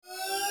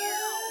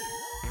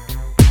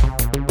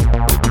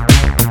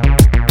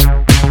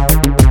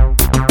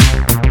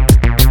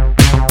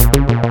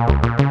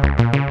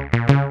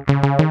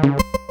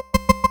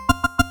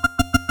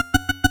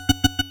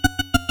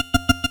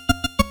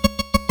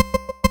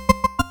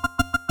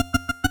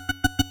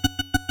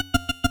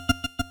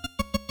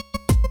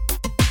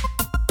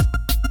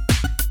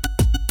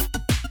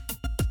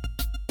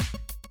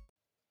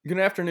Good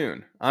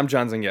afternoon. I'm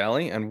John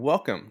Zingali, and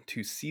welcome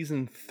to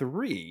season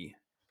 3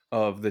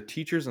 of the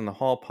Teachers in the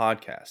Hall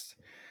podcast.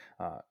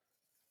 Uh,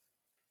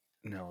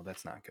 no,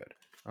 that's not good.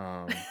 It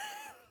All was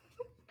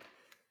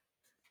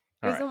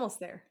right.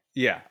 almost there.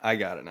 Yeah, I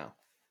got it now.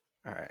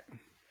 All right.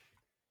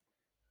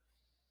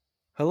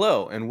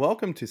 Hello, and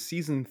welcome to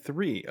season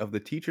 3 of the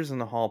Teachers in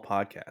the Hall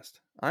podcast.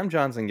 I'm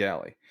John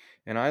Zingali,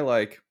 and I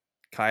like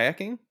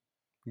kayaking,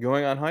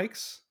 going on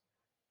hikes,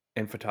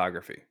 and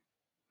photography.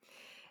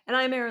 And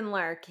I'm Erin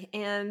Lark.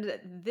 And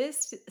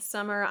this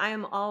summer, I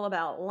am all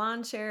about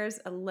lawn chairs,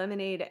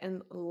 lemonade,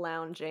 and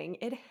lounging.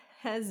 It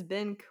has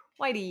been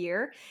quite a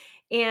year.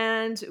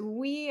 And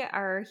we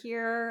are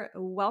here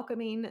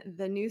welcoming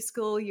the new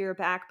school year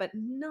back, but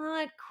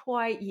not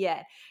quite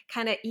yet.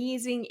 Kind of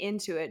easing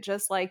into it,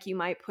 just like you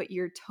might put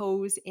your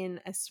toes in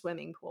a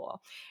swimming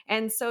pool.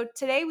 And so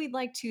today, we'd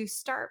like to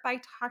start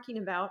by talking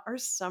about our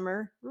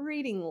summer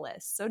reading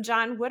list. So,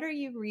 John, what are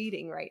you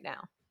reading right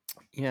now?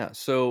 Yeah,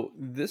 so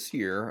this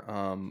year,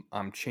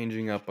 I'm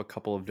changing up a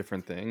couple of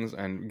different things.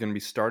 I'm going to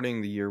be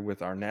starting the year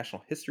with our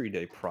National History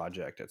Day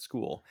project at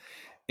school.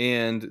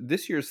 And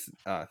this year's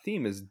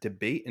theme is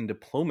debate and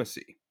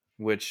diplomacy,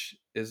 which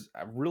is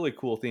a really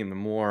cool theme the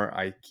more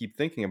I keep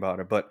thinking about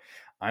it. But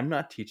I'm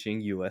not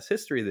teaching US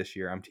history this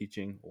year, I'm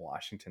teaching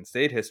Washington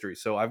State history.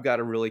 So I've got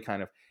to really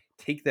kind of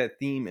take that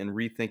theme and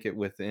rethink it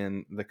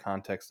within the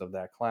context of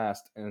that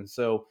class. And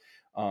so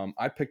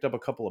I picked up a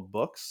couple of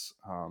books.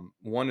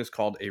 One is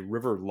called A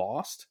River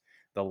Lost: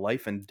 The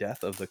Life and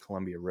Death of the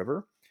Columbia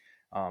River.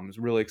 I was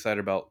really excited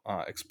about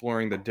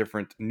exploring the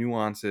different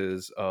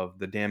nuances of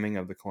the damming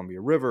of the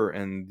Columbia River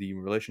and the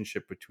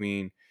relationship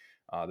between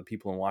the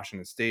people in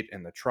Washington State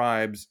and the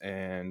tribes,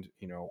 and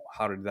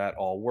how did that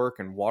all work,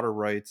 and water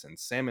rights and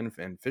salmon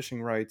and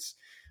fishing rights,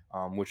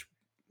 which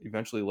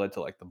eventually led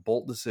to like the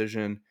Bolt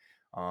decision.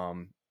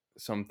 Um,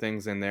 some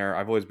things in there.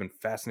 I've always been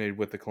fascinated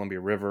with the Columbia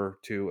River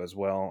too, as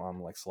well,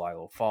 like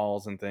Celilo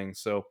Falls and things.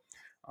 So,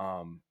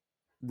 um,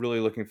 really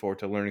looking forward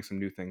to learning some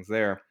new things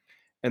there.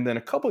 And then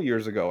a couple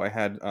years ago, I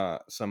had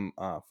some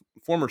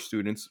former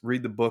students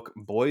read the book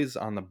Boys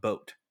on the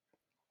Boat,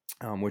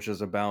 which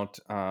is about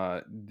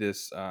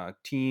this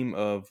team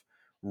of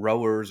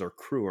rowers or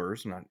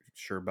crewers, I'm not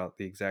sure about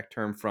the exact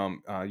term,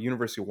 from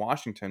University of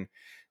Washington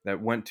that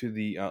went to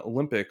the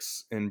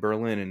Olympics in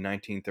Berlin in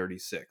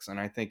 1936. And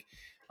I think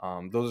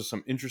those are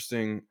some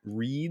interesting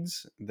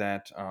reads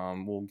that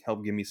will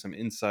help give me some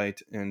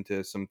insight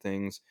into some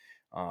things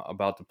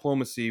about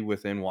diplomacy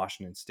within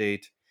Washington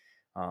State.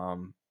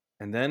 Um,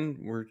 and then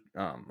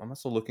I'm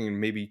also looking and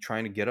maybe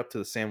trying to get up to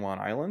the San Juan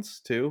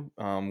Islands too,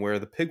 where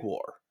the Pig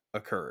War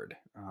occurred,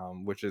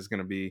 which is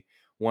going to be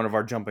one of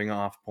our jumping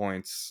off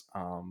points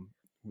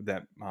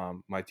that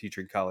my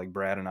teacher colleague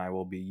Brad and I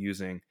will be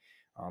using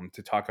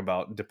to talk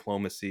about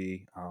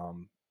diplomacy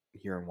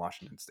here in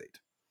Washington State.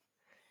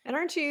 And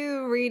aren't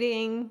you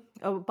reading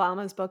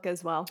Obama's book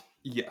as well?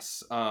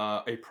 Yes,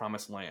 A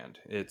Promised Land.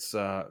 It's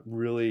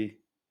really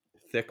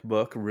thick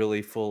book,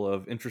 really full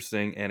of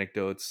interesting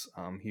anecdotes.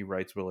 He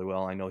writes really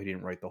well. I know he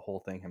didn't write the whole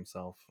thing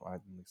himself.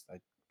 At least I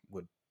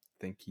would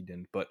think he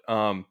didn't. But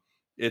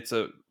it's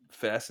a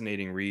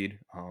fascinating read.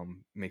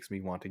 Makes me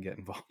want to get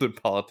involved in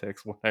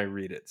politics when I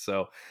read it.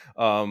 So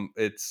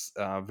it's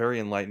very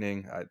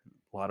enlightening. A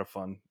lot of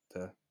fun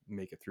to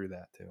make it through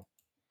that too.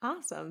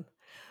 Awesome.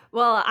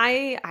 Well,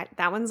 I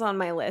that one's on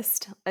my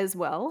list as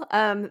well.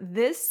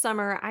 This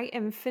summer I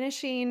am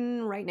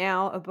finishing right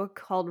now a book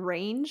called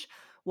Range: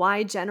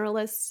 Why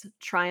Generalists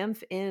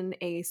Triumph in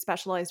a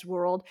Specialized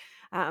World.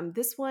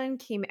 This one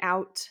came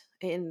out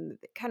in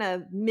kind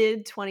of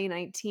mid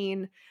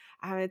 2019.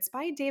 It's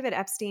by David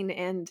Epstein,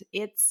 and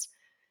it's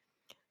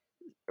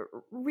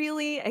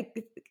really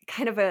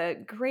kind of a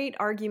great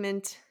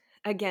argument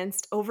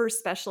against over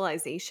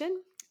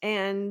specialization,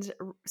 and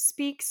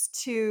speaks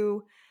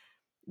to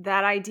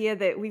that idea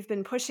that we've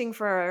been pushing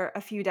for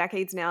a few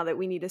decades now, that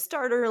we need to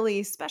start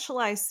early,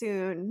 specialize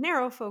soon,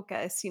 narrow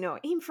focus,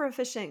 aim for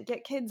efficient,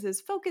 get kids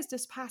as focused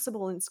as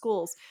possible in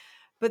schools.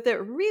 But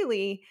that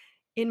really,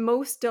 in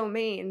most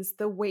domains,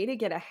 the way to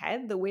get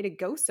ahead, the way to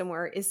go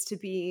somewhere is to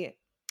be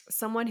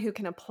someone who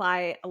can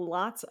apply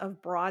lots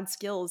of broad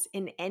skills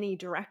in any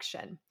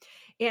direction.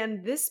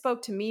 And this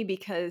spoke to me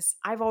because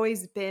I've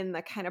always been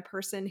the kind of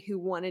person who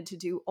wanted to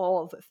do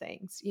all the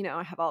things.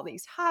 I have all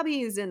these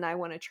hobbies and I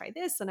want to try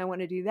this and I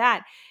want to do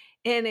that.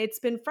 And it's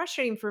been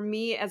frustrating for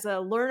me as a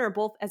learner,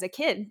 both as a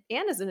kid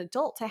and as an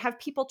adult, to have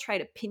people try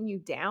to pin you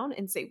down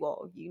and say,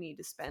 well, you need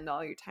to spend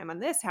all your time on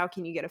this. How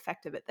can you get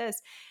effective at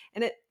this?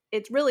 And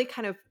it really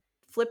kind of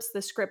flips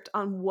the script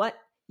on what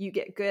you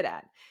get good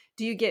at.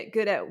 Do you get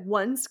good at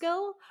one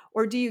skill,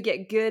 or do you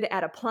get good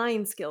at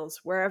applying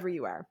skills wherever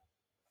you are?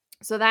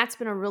 So that's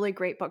been a really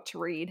great book to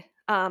read.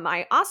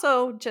 I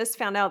also just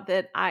found out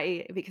that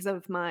because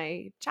of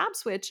my job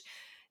switch,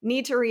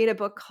 need to read a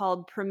book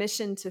called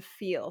Permission to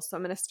Feel. So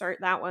I'm going to start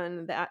that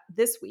one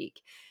this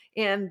week.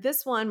 And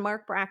this one,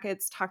 Mark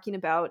Brackett's talking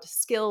about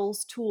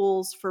skills,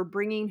 tools for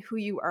bringing who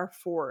you are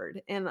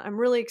forward. And I'm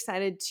really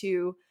excited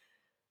to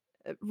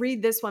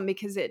read this one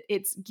because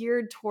it's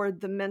geared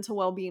toward the mental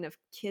well-being of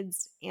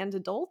kids and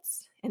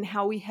adults and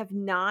how we have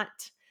not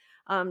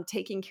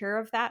taken care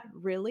of that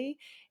really.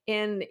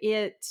 And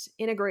it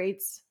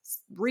integrates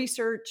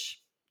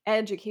research,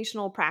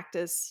 educational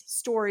practice,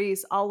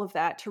 stories, all of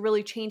that to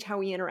really change how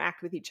we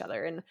interact with each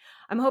other. And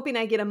I'm hoping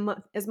I get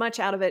as much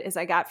out of it as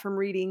I got from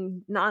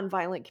reading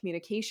Nonviolent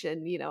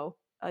Communication,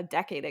 a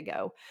decade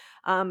ago.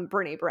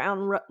 Brene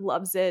Brown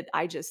loves it.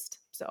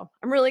 So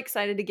I'm really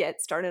excited to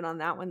get started on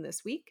that one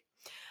this week.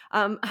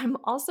 I'm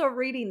also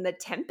reading The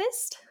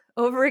Tempest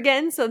over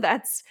again. So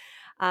that's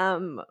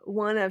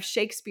one of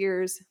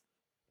Shakespeare's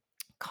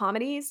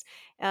comedies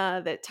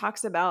that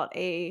talks about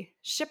a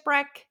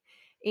shipwreck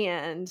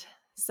and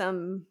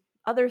some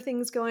other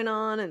things going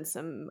on and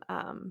some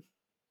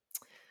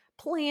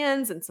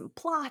plans and some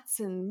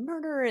plots and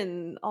murder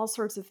and all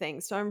sorts of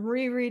things. So I'm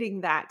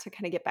rereading that to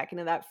kind of get back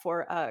into that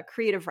for a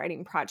creative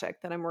writing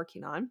project that I'm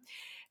working on.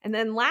 And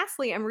then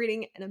lastly, I'm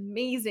reading an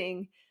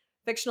amazing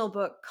fictional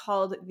book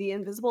called The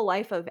Invisible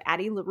Life of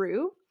Addie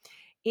LaRue.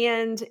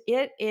 And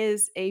it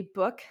is a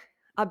book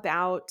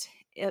about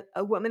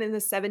a woman in the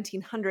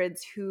 1700s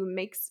who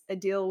makes a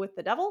deal with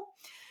the devil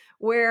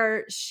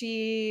where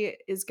she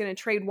is going to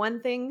trade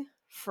one thing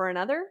for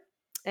another.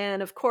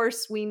 And of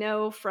course, we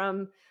know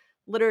from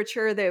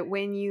literature that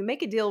when you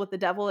make a deal with the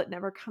devil, it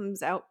never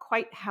comes out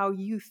quite how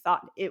you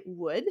thought it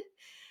would.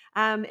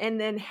 And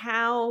then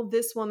how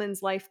this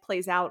woman's life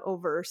plays out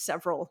over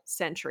several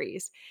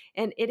centuries.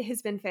 And it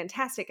has been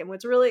fantastic. And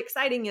what's really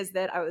exciting is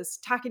that I was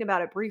talking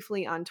about it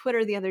briefly on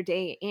Twitter the other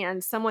day,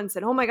 and someone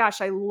said, "Oh my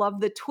gosh, I love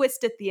the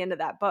twist at the end of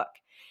that book."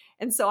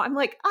 And so I'm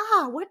like,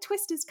 what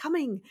twist is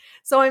coming?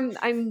 So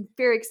I'm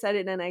very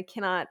excited, and I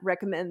cannot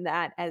recommend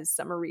that as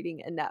summer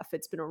reading enough.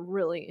 It's been a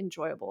really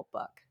enjoyable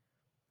book.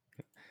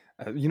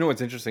 What's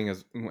interesting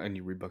is when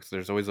you read books,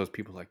 there's always those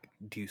people like,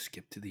 do you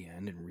skip to the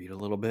end and read a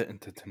little bit and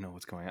to know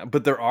what's going on?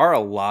 But there are a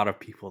lot of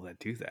people that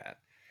do that.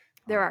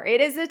 There are.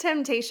 It is a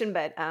temptation,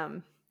 but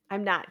I'm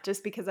not,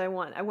 just because I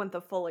want the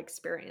full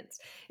experience.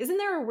 Isn't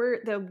there a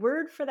word, the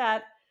word for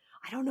that?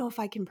 I don't know if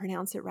I can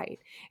pronounce it right.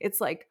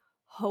 It's like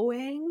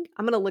hoang.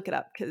 I'm gonna look it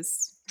up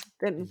because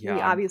then Yeah,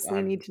 we obviously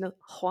I'm need to know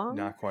hoang.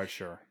 not quite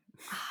sure.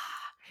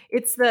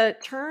 It's the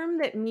term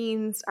that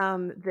means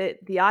that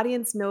the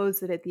audience knows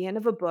that at the end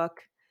of a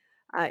book,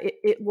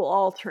 it will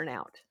all turn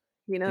out.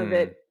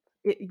 That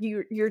Hmm.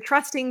 you're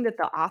trusting that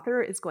the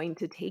author is going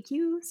to take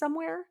you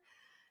somewhere,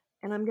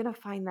 and I'm gonna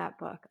find that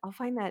book. I'll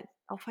find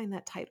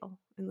that title,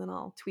 and then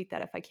I'll tweet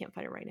that if I can't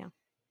find it right now.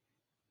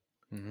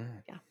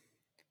 Mhm. Yeah.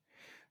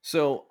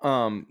 So,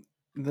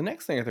 the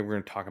next thing I think we're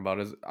going to talk about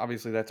is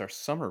obviously that's our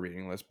summer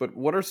reading list. But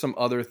what are some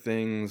other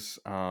things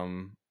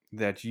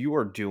that you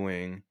are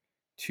doing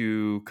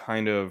to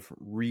kind of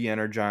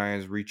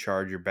re-energize,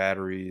 recharge your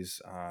batteries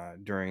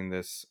during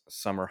this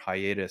summer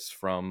hiatus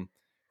from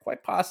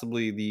quite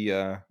possibly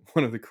the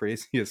one of the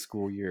craziest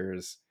school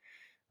years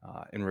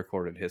in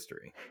recorded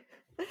history?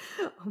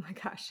 Oh my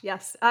gosh,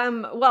 yes.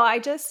 Well, I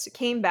just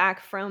came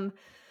back from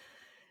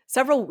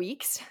several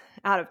weeks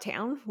out of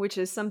town, which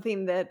is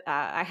something that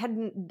I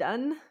hadn't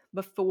done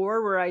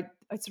before, where I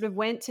sort of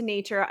went to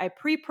nature. I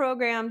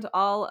pre-programmed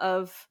all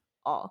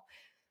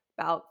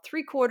about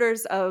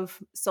three-quarters of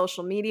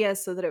social media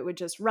so that it would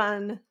just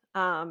run.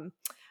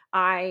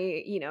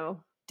 I,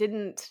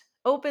 didn't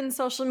open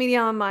social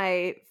media on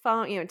my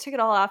phone, took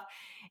it all off.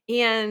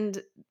 And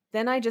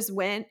then I just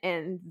went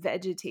and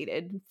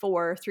vegetated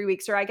for 3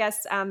 weeks, or I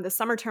guess the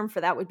summer term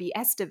for that would be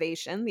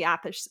estivation, the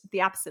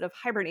opposite of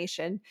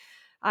hibernation,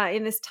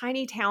 in this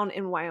tiny town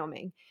in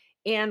Wyoming.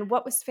 And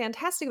what was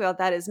fantastic about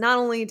that is not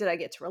only did I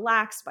get to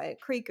relax by a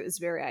creek, it was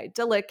very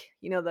idyllic.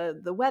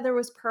 The weather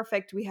was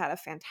perfect. We had a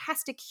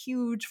fantastic,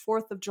 huge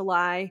 4th of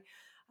July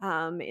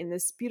in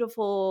this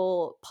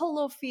beautiful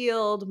polo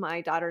field.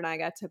 My daughter and I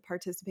got to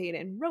participate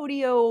in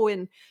rodeo,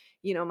 and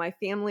my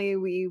family,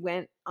 we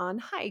went on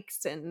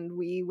hikes and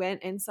we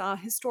went and saw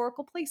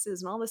historical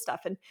places and all this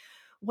stuff. And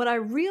what I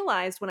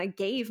realized when I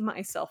gave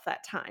myself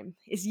that time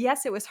is,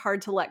 yes, it was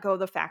hard to let go of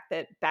the fact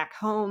that back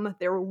home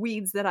there were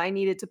weeds that I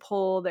needed to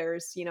pull.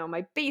 There's,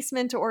 my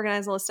basement to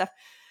organize, all this stuff.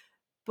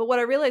 But what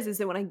I realized is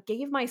that when I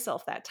gave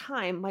myself that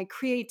time, my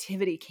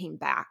creativity came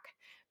back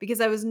because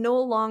I was no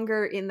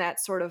longer in that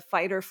sort of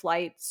fight or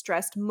flight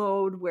stressed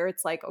mode where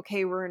it's like,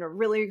 okay, we're in a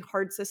really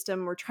hard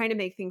system. We're trying to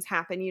make things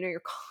happen.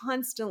 You're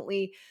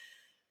constantly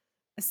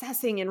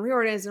assessing and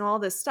reorganizing all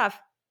this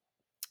stuff.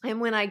 And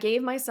when I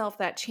gave myself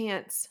that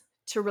chance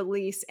to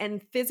release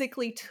and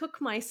physically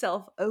took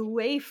myself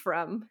away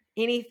from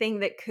anything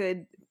that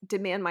could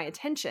demand my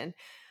attention,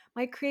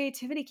 my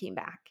creativity came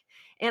back.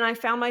 And I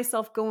found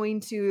myself going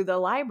to the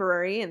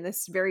library in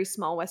this very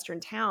small Western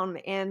town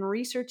and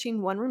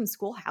researching one room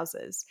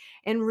schoolhouses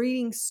and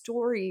reading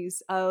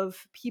stories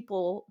of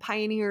people,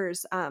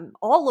 pioneers,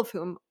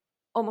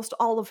 almost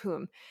all of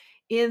whom,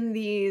 in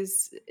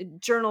these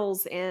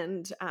journals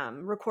and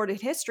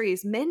recorded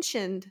histories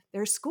mentioned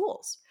their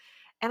schools.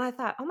 And I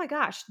thought, oh my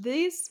gosh,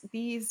 these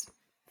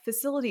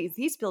facilities,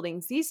 these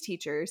buildings, these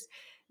teachers,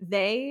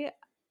 they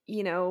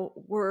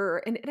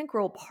were an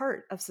integral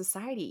part of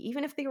society.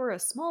 Even if they were a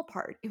small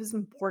part, it was an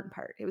important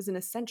part. It was an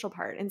essential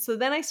part. And so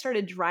then I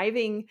started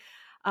driving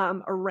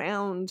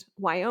around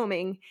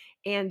Wyoming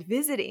and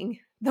visiting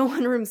the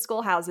one room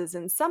schoolhouses.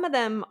 And some of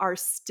them are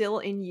still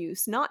in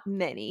use, not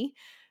many,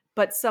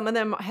 but some of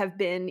them have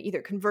been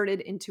either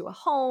converted into a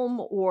home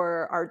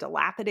or are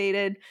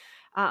dilapidated.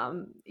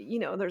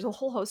 There's a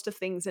whole host of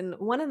things. And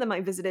one of them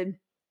I visited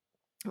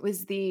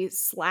was the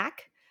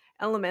Slack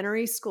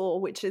Elementary School,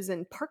 which is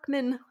in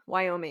Parkman,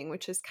 Wyoming,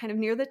 which is kind of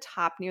near the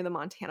top, near the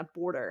Montana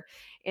border.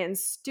 And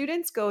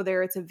students go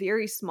there. It's a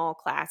very small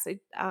class.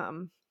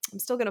 I'm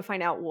still going to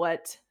find out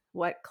what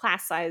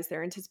class size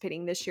they're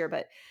anticipating this year,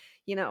 but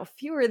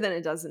fewer than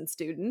a dozen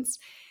students.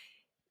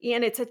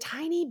 And it's a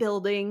tiny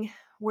building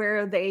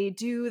where they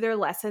do their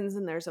lessons,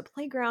 and there's a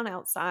playground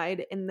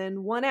outside. And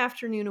then one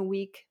afternoon a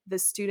week, the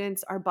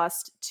students are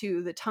bused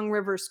to the Tongue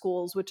River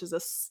schools, which is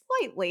a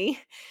slightly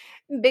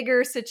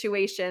bigger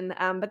situation,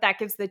 but that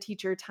gives the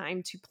teacher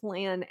time to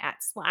plan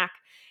at Slack.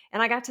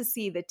 And I got to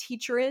see the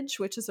teacherage,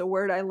 which is a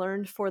word I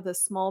learned for the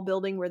small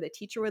building where the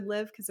teacher would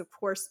live. Because, of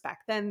course, back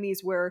then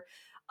these were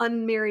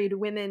unmarried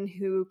women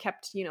who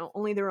kept,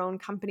 only their own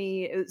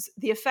company. It was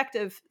the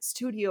effective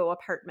studio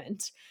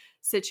apartment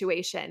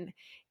situation.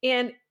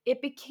 And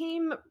it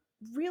became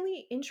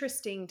really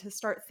interesting to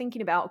start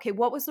thinking about, okay,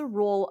 what was the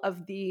role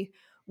of the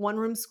one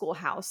room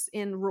schoolhouse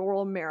in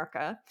rural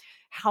America?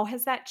 How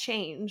has that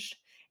changed?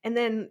 And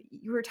then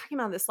you were talking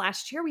about this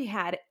last year we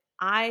had.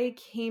 I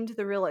came to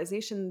the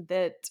realization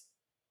that,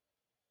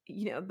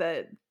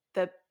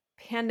 the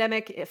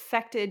pandemic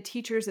affected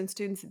teachers and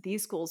students at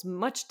these schools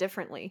much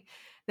differently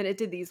than it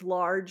did these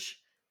large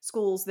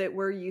schools that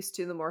we're used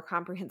to, the more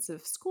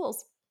comprehensive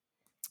schools.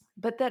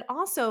 But that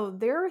also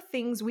there are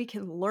things we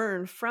can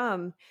learn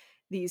from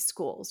these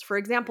schools. For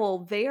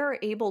example, they are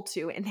able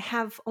to and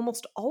have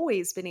almost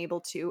always been able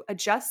to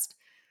adjust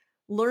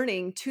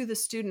learning to the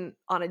student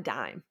on a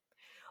dime.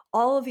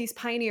 All of these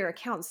pioneer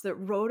accounts that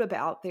wrote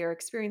about their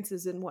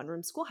experiences in one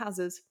room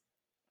schoolhouses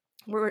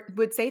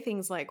would say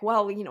things like,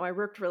 well, I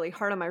worked really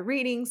hard on my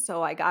reading,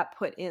 so I got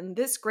put in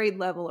this grade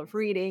level of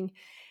reading.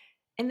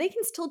 And they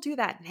can still do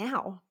that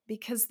now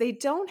because they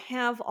don't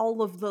have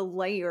all of the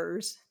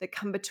layers that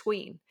come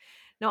between.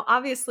 Now,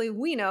 obviously,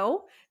 we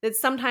know that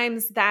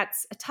sometimes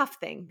that's a tough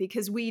thing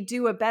because we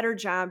do a better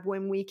job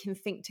when we can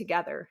think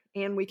together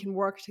and we can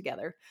work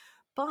together.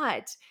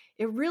 But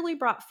it really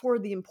brought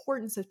forward the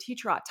importance of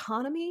teacher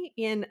autonomy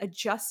in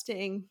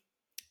adjusting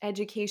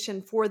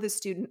education for the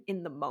student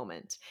in the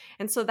moment.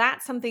 And so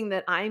that's something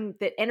that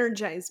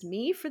energized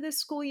me for this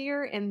school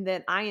year and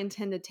that I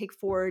intend to take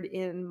forward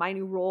in my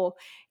new role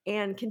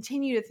and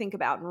continue to think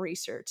about and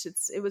research.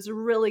 It was a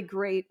really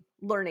great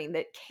learning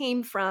that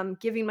came from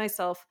giving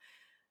myself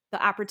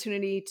the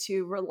opportunity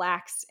to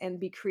relax and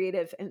be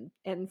creative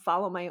and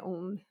follow my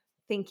own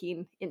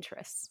thinking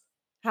interests.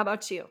 How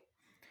about you?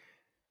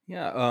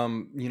 Yeah,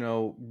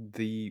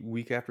 the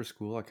week after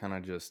school, I kind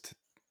of just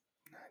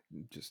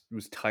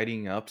was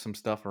tidying up some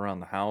stuff around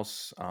the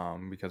house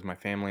because my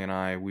family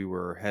and we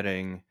were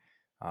heading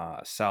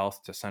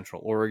south to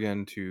Central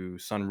Oregon to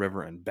Sun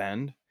River and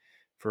Bend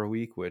for a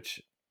week,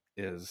 which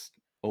is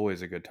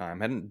always a good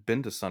time. Hadn't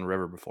been to Sun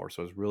River before,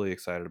 so I was really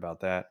excited about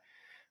that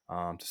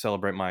to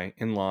celebrate my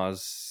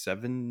in-laws'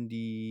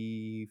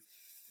 75th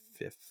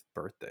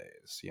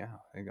birthdays. Yeah,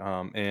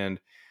 and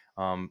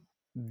um,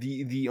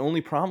 the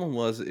only problem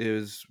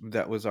is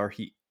that was our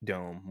heat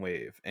dome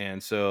wave,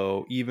 and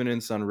so even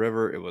in Sun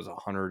River, it was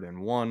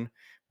 101.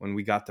 When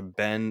we got to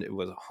Bend, it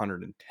was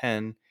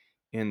 110.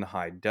 In the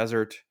high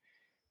desert,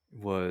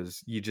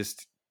 was you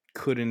just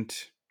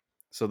couldn't.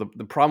 So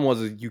the problem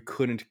was is you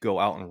couldn't go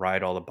out and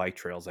ride all the bike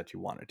trails that you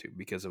wanted to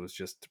because it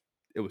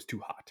was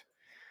too hot.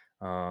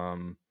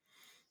 Um,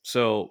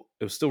 so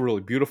it was still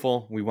really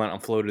beautiful. We went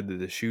and floated to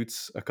the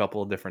chutes a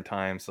couple of different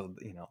times. So,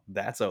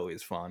 that's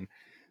always fun.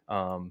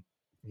 Um,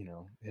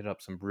 hit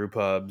up some brew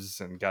pubs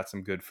and got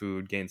some good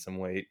food, gained some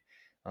weight.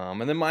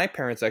 And then my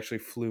parents actually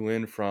flew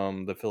in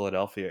from the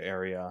Philadelphia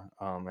area.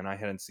 And I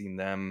hadn't seen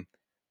them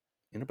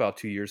in about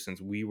 2 years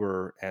since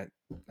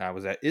I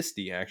was at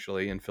ISTE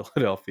actually in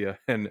Philadelphia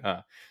and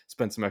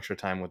spent some extra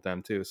time with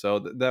them too. So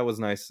that was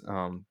nice.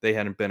 They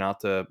hadn't been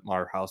out to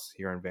our house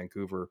here in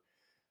Vancouver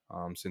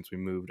since we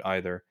moved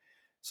either.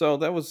 So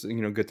that was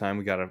good time.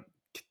 We got to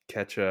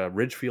catch a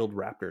Ridgefield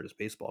Raptors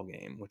baseball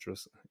game, which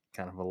was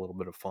kind of a little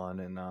bit of fun.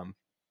 And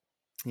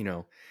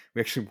we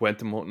actually went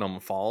to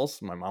Multnomah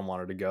Falls. My mom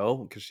wanted to go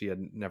because she had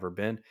never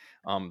been.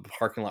 The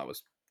parking lot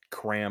was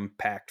cram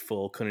packed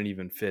full, couldn't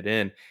even fit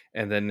in.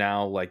 And then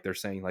now, like they're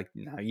saying, like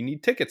now you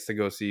need tickets to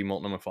go see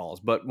Multnomah Falls.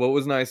 But what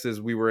was nice is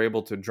we were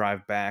able to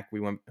drive back. We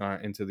went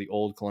into the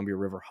old Columbia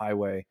River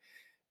Highway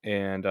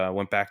and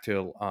went back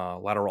to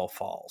Lateral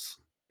Falls.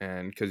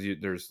 And because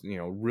there's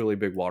really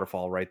big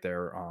waterfall right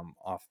there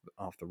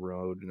off the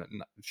road,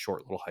 and a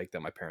short little hike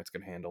that my parents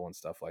could handle and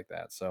stuff like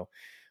that. So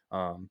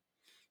um,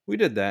 we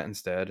did that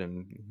instead,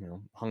 and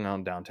hung out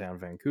in downtown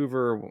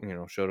Vancouver.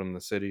 Showed them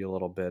the city a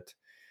little bit.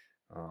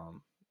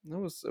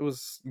 it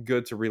was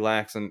good to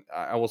relax, and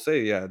I will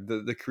say, yeah,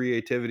 the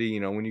creativity,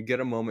 when you get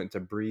a moment to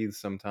breathe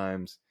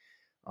sometimes,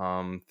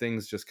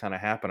 things just kind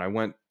of happen. I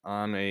went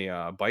on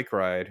a bike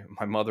ride.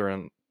 My mother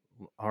and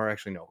or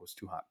actually no, it was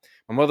too hot.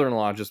 My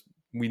mother-in-law just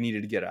we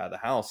needed to get out of the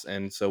house,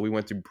 and so we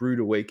went to Brewed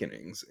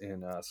Awakenings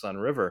in Sun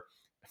River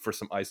for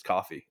some iced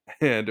coffee,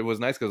 and it was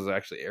nice because it was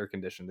actually air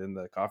conditioned in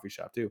the coffee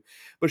shop too.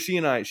 But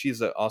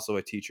she's also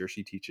a teacher.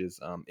 She teaches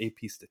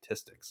AP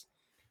statistics,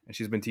 and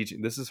she's been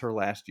teaching. This is her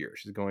last year.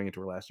 She's going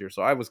into her last year,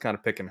 so I was kind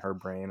of picking her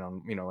brain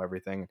on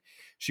everything.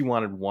 She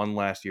wanted one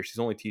last year. She's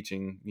only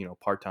teaching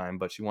part time,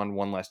 but she wanted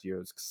one last year. It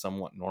was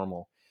somewhat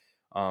normal,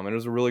 and it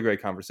was a really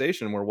great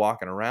conversation. We're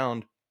walking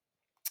around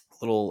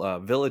a little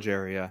village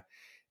area,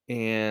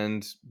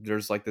 and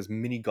there's like this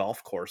mini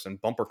golf course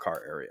and bumper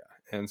car area.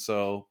 And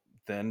so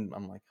then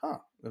I'm like, huh,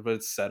 but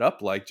it's set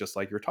up like just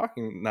like you're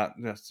talking, not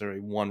necessarily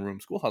one room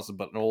schoolhouses,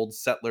 but an old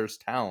settlers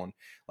town,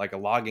 like a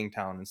logging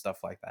town and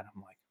stuff like that.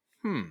 I'm like,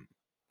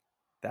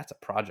 that's a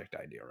project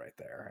idea right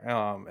there.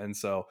 And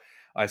so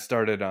I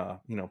started,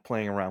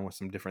 playing around with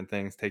some different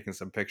things, taking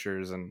some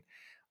pictures, and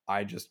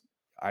I just,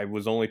 I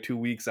was only 2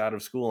 weeks out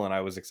of school, and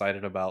I was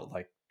excited about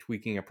like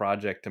tweaking a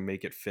project to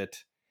make it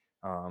fit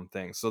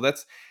things. So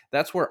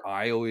that's where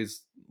I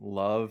always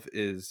love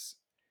is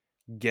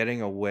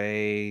getting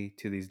away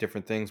to these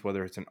different things,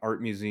 whether it's an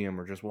art museum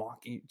or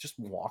just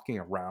walking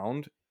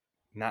around,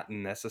 not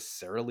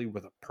necessarily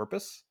with a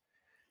purpose,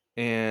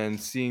 and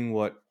seeing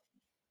what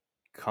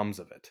comes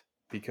of it,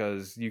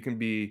 because you can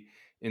be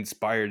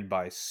inspired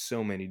by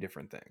so many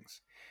different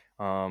things.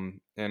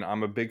 And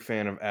I'm a big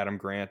fan of Adam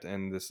Grant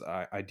and this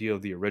idea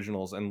of the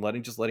originals, and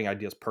letting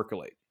ideas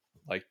percolate.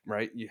 Like,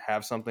 right, you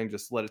have something,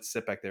 just let it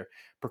sit back there.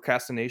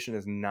 Procrastination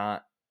is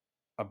not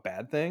a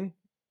bad thing.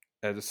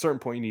 At a certain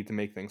point, you need to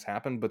make things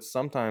happen, but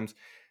sometimes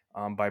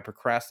by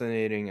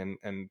procrastinating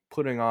and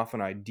putting off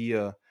an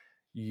idea,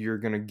 you're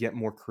going to get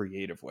more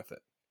creative with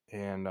it.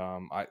 And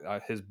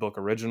his book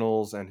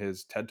Originals and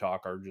his TED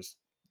Talk are just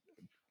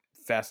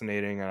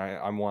fascinating, and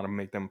I want to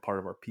make them part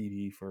of our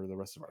PD for the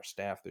rest of our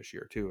staff this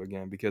year too,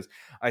 again, because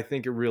I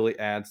think it really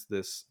adds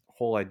this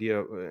whole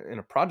idea in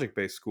a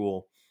project-based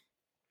school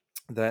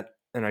that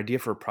an idea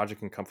for a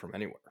project can come from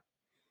anywhere.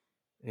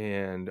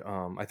 And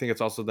I think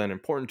it's also then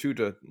important too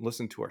to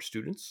listen to our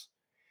students,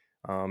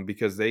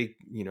 because they,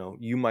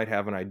 you might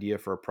have an idea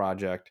for a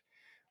project,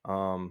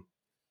 um,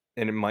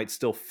 and it might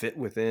still fit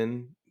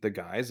within the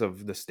guise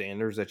of the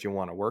standards that you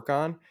want to work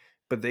on,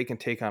 but they can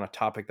take on a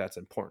topic that's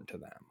important to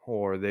them,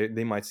 or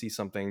they might see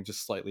something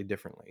just slightly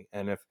differently.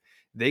 And if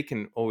they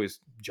can always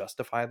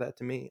justify that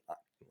to me, like,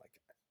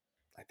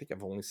 I think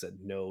I've only said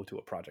no to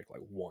a project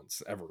like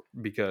once ever,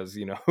 because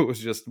it was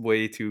just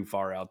way too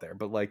far out there.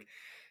 But like,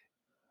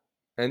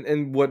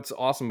 and what's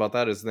awesome about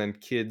that is then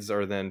kids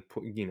are then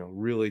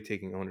really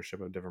taking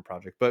ownership of different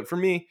projects. But for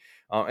me,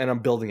 and I'm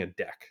building a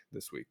deck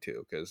this week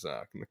too, because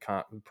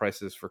the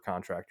prices for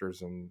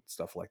contractors and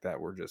stuff like that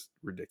were just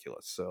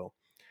ridiculous. So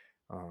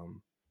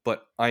um,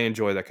 but I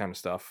enjoy that kind of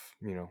stuff,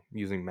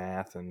 using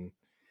math and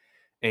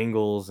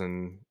angles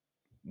and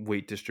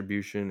weight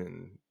distribution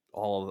and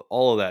all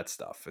of that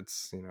stuff.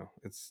 It's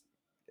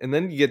and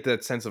then you get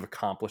that sense of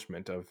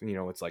accomplishment of,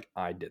 it's like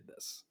I did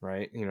this,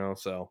 right?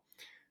 So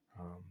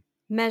um,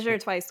 Measure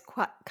twice,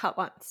 cut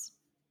once.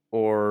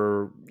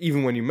 or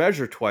even when you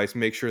measure twice,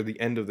 make sure the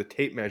end of the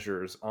tape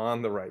measure is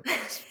on the right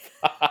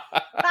spot.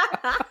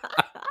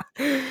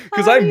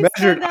 Because Oh, I you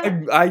measured,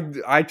 said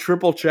that. I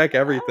triple check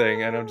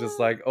everything, and I'm just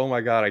Ah. like, oh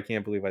my god, I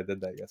can't believe I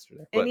did that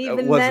yesterday. And But it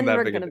even wasn't then that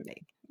we're big a gonna deal.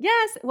 make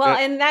yes, well, Uh,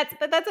 and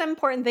that's an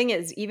important thing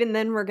is even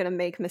then we're gonna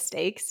make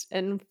mistakes,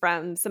 and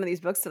from some of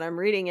these books that I'm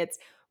reading, it's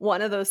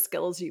one of those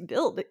skills you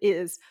build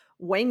is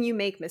when you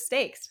make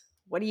mistakes,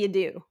 what do you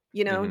do? Do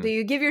mhm,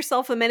 you give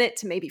yourself a minute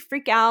to maybe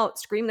freak out,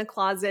 scream in the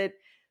closet,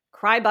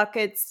 cry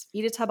buckets,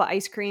 eat a tub of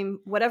ice cream,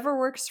 whatever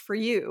works for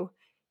you?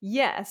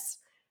 Yes,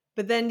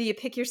 but then do you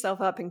pick yourself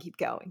up and keep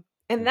going?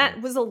 And mhm,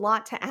 that was a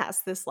lot to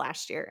ask this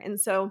last year,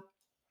 and so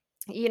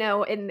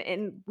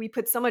and we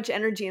put so much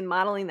energy in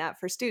modeling that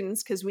for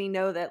students because we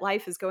know that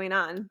life is going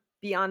on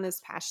beyond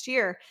this past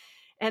year.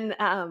 And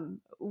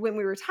when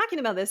we were talking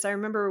about this, I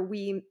remember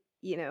we,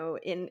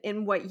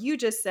 in what you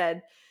just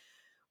said,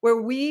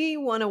 where we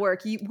want to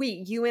work,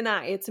 you and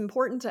I, it's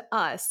important to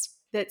us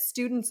that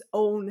students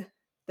own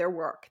their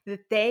work,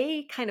 that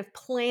they kind of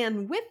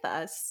plan with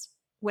us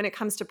when it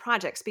comes to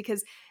projects,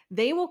 because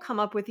they will come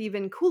up with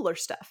even cooler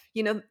stuff,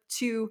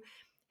 to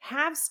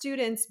have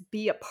students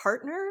be a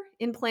partner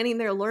in planning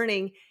their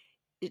learning.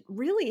 It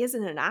really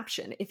isn't an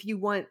option if you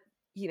want,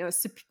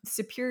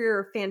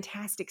 superior,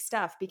 fantastic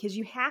stuff, because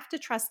you have to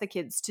trust the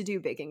kids to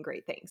do big and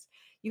great things.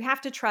 You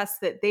have to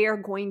trust that they are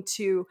going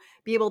to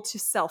be able to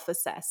self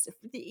assess.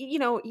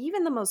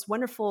 Even the most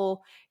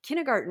wonderful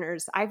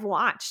kindergartners I've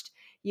watched,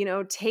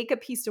 take a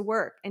piece of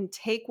work and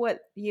take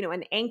what,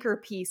 an anchor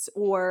piece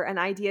or an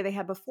idea they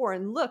had before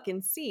and look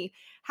and see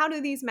how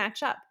do these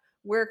match up?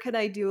 Where could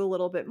I do a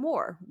little bit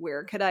more?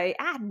 Where could I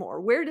add more?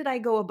 Where did I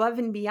go above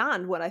and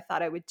beyond what I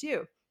thought I would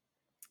do?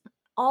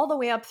 all the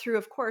way up through,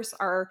 of course,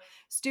 our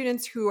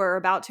students who are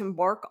about to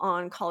embark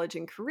on college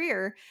and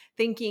career,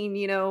 thinking,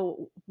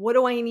 what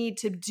do I need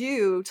to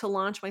do to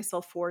launch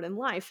myself forward in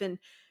life? And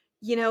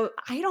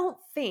I don't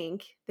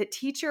think that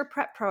teacher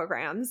prep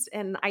programs,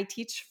 and I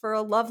teach for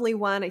a lovely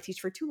one, I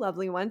teach for two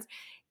lovely ones.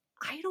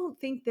 I don't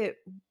think that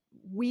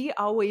we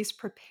always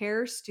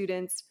prepare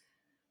students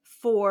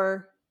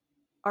for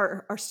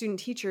our student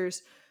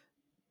teachers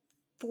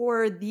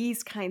for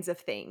these kinds of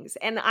things.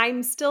 And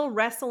I'm still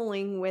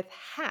wrestling with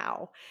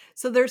how.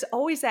 So there's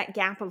always that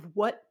gap of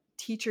what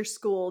teacher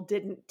school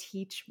didn't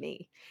teach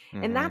me.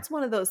 And Hmm. that's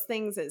one of those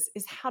things is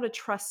how to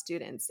trust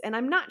students. And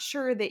I'm not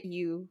sure that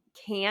you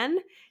can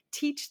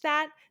teach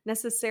that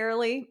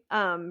necessarily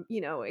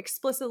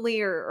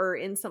explicitly or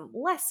in some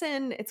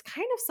lesson. It's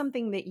kind of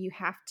something that you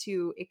have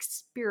to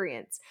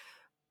experience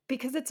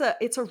because it's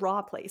a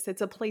raw place.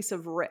 It's a place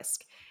of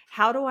risk.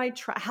 How do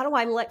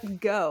I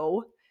let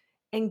go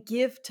and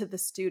give to the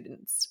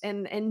students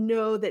and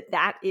know that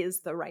that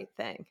is the right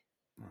thing?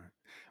 Right.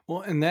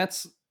 Well, and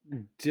that's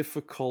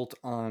difficult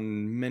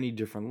on many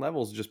different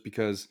levels just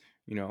because,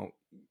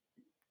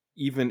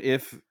 even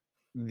if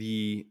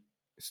the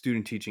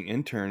student teaching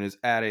intern is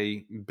at a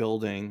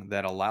building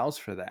that allows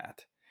for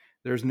that,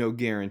 there's no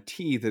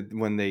guarantee that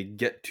when they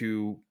get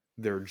to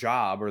their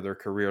job or their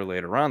career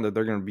later on that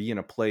they're going to be in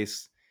a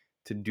place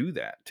to do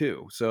that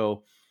too.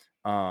 So,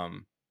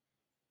 um,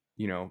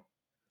 you know,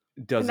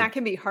 And does that it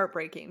can be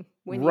heartbreaking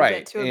when you right.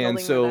 get to a And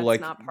building where so that's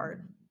like not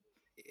part.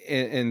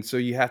 and so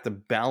you have to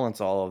balance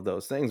all of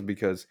those things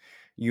because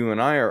you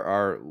and I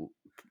are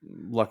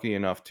lucky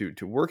enough to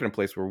work in a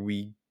place where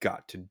we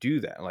got to do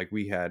that. Like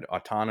we had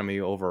autonomy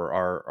over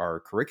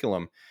our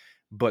curriculum,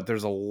 but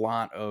there's a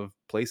lot of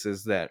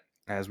places that,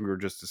 as we were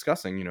just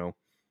discussing,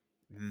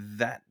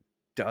 that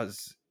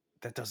does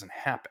that doesn't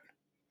happen.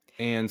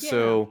 And Yeah.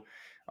 so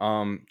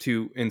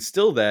to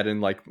instill that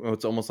in like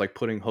it's almost like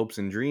putting hopes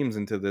and dreams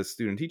into this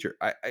student teacher,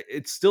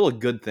 it's still a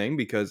good thing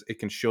because it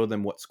can show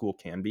them what school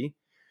can be,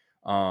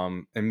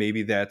 and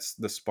maybe that's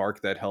the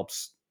spark that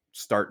helps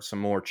start some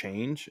more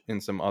change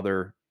in some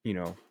other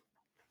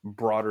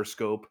broader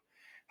scope.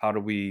 How do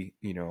we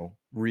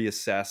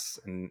reassess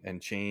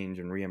and change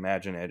and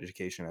reimagine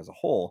education as a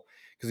whole,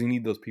 because you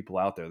need those people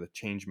out there, the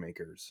change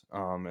makers,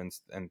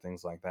 and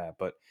things like that.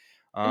 But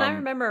And I um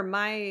remember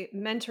my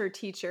mentor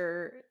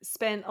teacher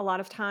spent a lot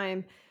of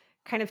time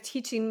kind of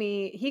teaching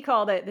me. He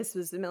called it, this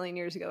was a million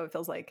years ago, it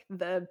feels like,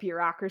 the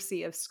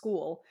bureaucracy of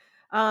school.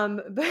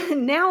 But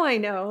now I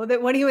know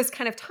that what he was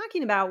kind of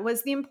talking about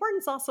was the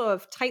importance also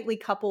of tightly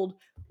coupled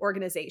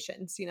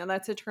organizations.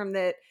 That's a term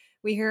that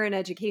we hear in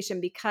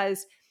education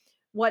because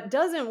what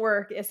doesn't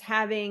work is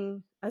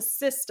having a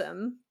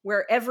system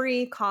where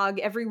every cog,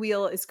 every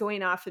wheel is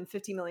going off in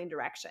 50 million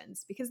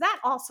directions, because that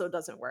also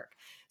doesn't work.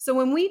 So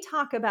when we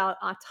talk about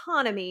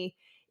autonomy,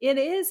 it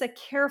is a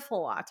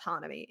careful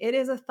autonomy. It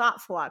is a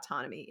thoughtful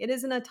autonomy. It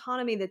is an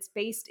autonomy that's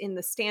based in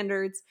the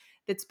standards,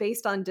 that's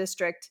based on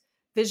district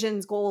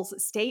visions, goals,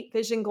 state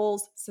vision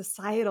goals,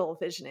 societal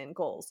vision and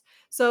goals.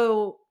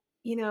 So,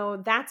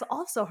 that's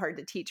also hard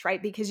to teach,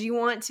 right? Because you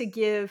want to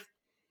give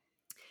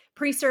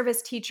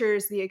pre-service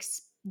teachers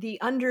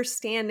the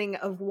understanding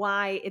of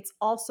why it's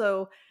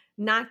also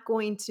not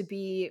going to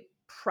be,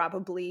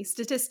 probably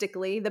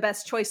statistically, the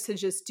best choice to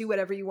just do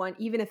whatever you want,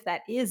 even if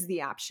that is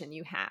the option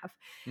you have.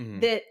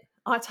 mhm, That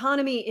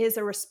autonomy is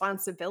a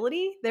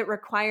responsibility that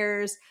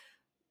requires,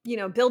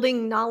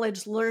 building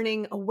knowledge,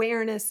 learning,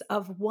 awareness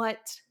of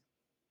what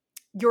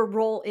your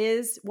role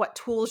is, what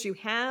tools you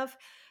have,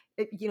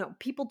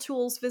 people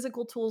tools,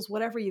 physical tools,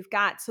 whatever you've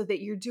got, so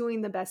that you're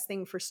doing the best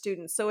thing for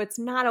students. So it's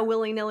not a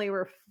willy nilly,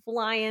 we're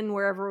flying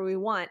wherever we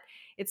want.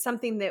 It's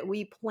something that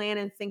we plan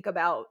and think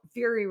about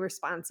very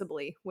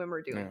responsibly when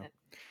we're doing yeah. it.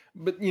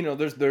 But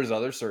there's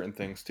other certain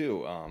things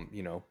too.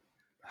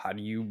 How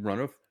do you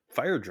run a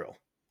fire drill?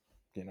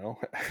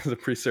 As a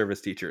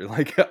pre-service teacher,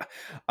 like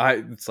I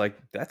it's like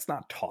that's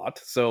not taught.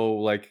 So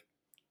like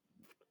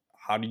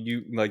how do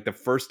you, like, the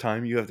first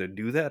time you have to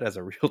do that as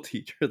a real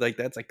teacher, like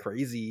that's a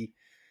crazy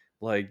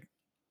like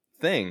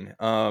thing.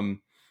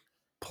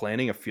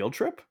 Planning a field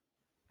trip,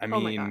 I Oh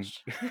my mean,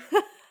 gosh.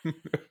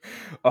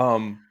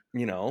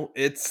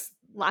 it's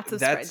Lots of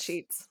that's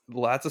spreadsheets.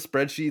 lots of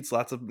spreadsheets,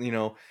 lots of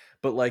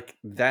but like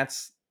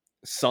that's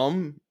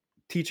some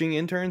teaching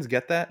interns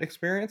get that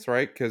experience,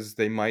 right? Because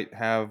they might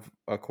have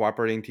a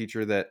cooperating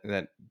teacher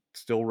that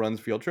still runs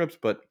field trips,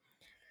 but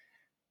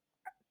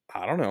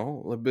I don't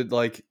know, but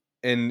like,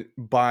 and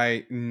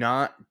by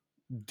not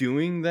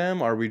doing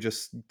them, are we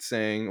just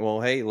saying, well,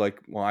 hey, like,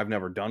 well, I've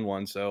never done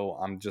one, so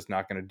I'm just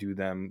not going to do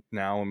them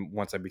now and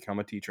once I become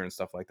a teacher and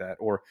stuff like that?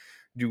 Or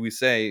do we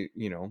say,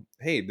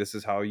 hey, this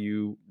is how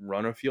you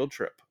run a field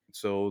trip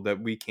so that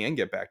we can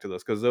get back to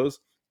those? Because those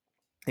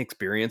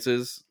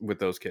experiences with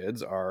those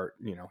kids are,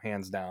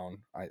 hands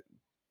down,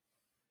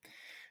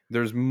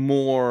 there's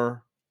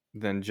more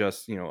than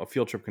just, a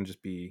field trip can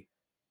just be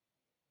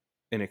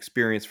an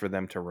experience for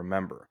them to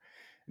remember.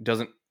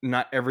 Doesn't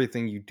Not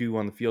everything you do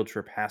on the field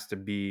trip has to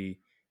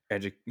be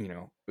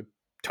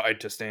tied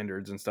to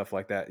standards and stuff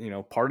like that.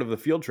 Part of the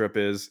field trip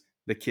is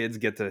the kids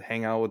get to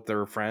hang out with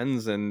their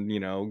friends and,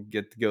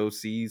 get to go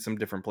see some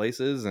different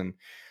places. And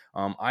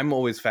I'm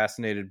always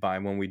fascinated by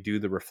when we do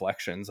the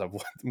reflections of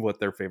what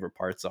their favorite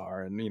parts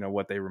are, and,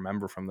 what they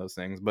remember from those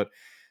things. But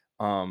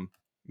um,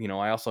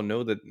 I also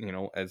know that,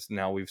 as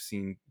now we've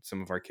seen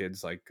some of our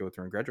kids like go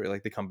through and graduate,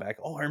 like they come back,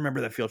 oh, I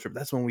remember that field trip.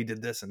 That's when we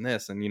did this and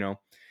this. And,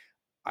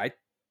 I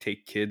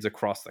take kids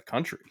across the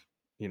country.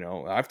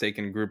 I've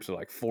taken groups of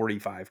like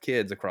 45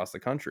 kids across the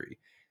country.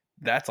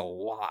 That's a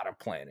lot of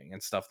planning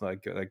and stuff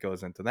that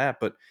goes into that.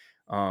 But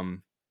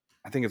um,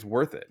 I think it's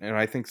worth it. And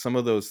I think some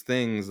of those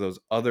things, those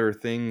other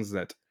things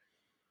that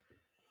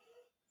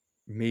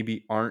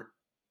maybe aren't,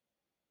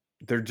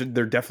 they're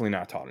definitely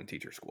not taught in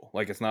teacher school.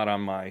 Like it's not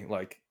on my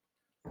like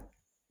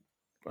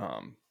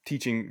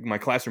teaching. My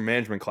classroom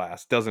management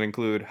class doesn't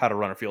include how to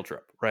run a field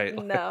trip, right?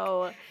 Like,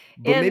 No.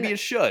 but maybe And it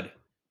should.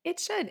 it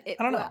should. I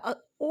don't know.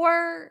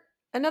 Or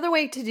another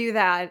way to do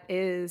that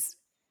is,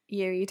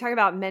 you talk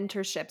about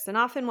mentorships, and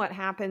often what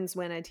happens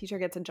when a teacher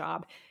gets a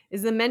job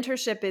is the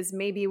mentorship is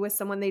maybe with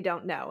someone they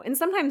don't know. And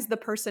sometimes the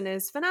person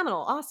is phenomenal,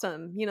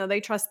 awesome.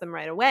 They trust them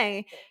right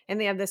away and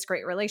they have this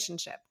great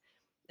relationship.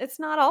 It's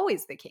not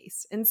always the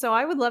case. And so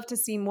I would love to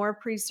see more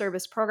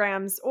pre-service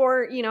programs,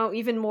 or,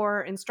 even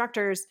more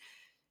instructors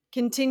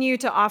continue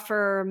to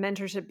offer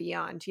mentorship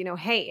beyond.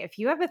 Hey, if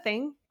you have a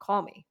thing,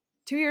 call me.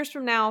 2 years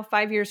from now,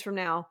 5 years from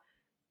now,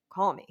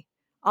 call me.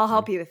 I'll Mhm.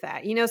 help you with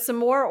that. Some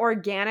more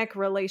organic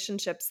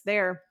relationships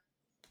there,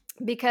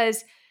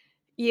 because,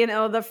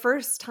 the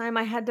first time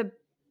I had to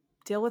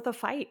deal with a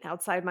fight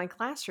outside my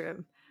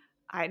classroom,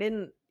 I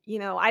didn't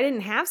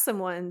have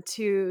someone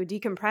to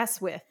decompress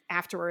with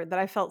afterward that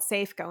I felt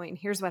safe going,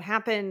 here's what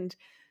happened,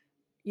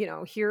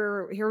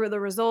 here were the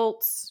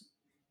results.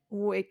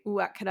 What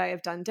could I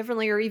have done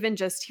differently? Or even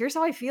just, here's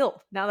how I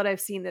feel now that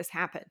I've seen this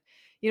happen.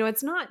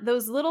 It's not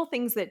those little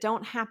things that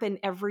don't happen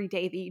every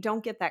day, that you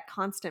don't get that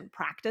constant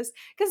practice.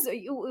 Because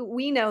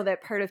we know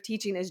that part of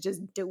teaching is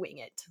just doing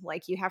it.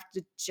 Like, you have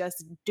to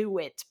just do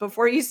it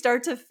before you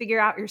start to figure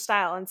out your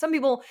style. And some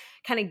people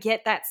kind of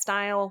get that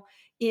style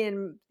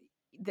in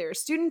their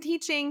student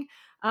teaching.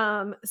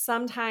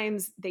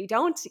 Sometimes they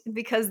don't,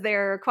 because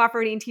their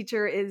cooperating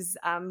teacher is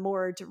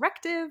more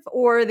directive,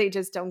 or they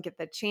just don't get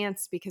the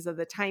chance because of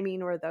the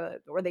timing, or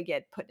they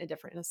get put in a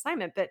different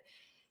assignment. But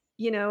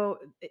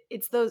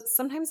it's those,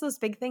 sometimes those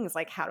big things,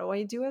 like, how do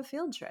I do a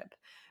field trip,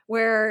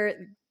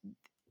 where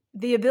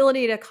the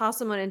ability to call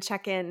someone and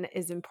check in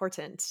is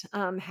important.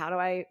 How do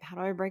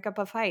I break up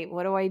a fight?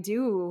 What do I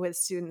do with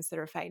students that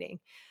are fighting?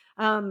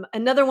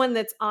 Another one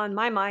that's on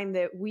my mind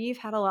that we've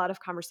had a lot of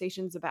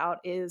conversations about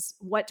is,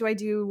 what do I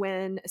do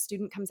when a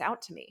student comes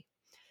out to me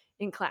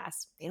in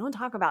class? They don't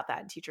talk about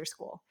that in teacher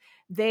school.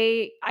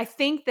 I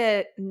think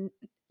that,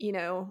 you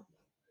know,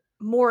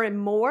 more and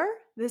more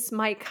this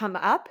might come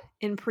up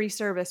in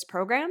pre-service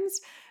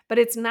programs, but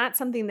it's not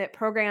something that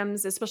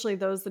programs, especially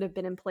those that have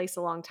been in place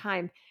a long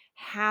time,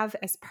 have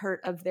as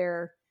part of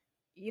their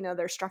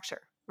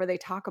structure, where they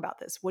talk about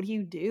this. What do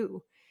you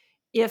do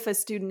if a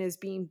student is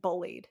being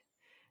bullied?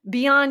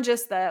 Beyond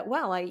just the,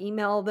 well, I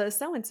email the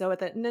so and so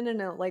with it. No, no,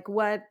 no. Like,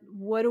 what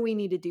do we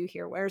need to do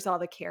here? Where's all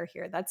the care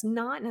here? That's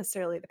not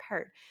necessarily the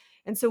part.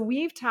 And so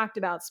we've talked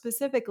about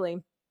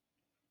specifically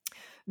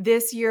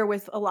this year,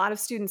 with a lot of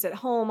students at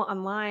home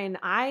online,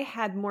 I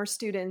had more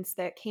students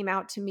that came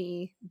out to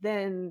me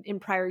than in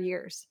prior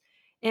years.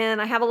 And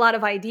I have a lot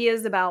of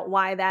ideas about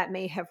why that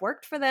may have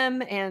worked for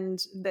them,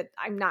 and that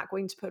I'm not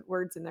going to put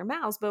words in their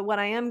mouths. But what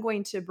I am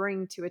going to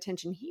bring to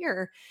attention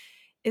here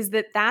is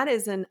that that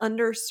is an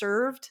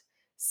underserved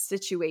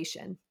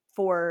situation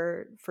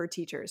for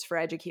teachers, for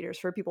educators,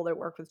 for people that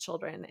work with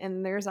children.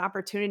 And there's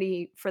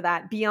opportunity for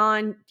that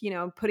beyond,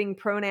 putting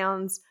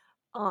pronouns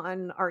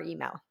on our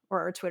email or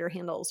our Twitter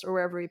handles or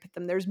wherever we put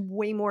them. There's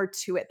way more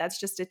to it. That's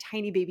just a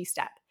tiny baby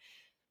step.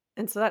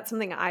 And so that's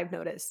something I've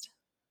noticed.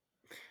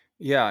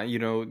 Yeah,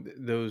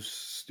 those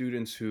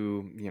students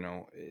who,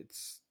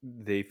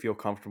 they feel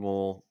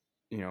comfortable,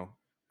 you know,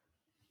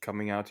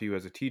 coming out to you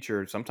as a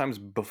teacher, sometimes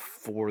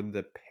before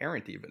the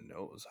parent even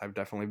knows. I've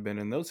definitely been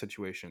in those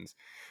situations.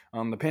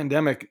 The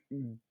pandemic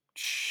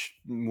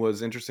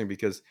was interesting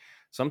because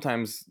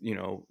sometimes,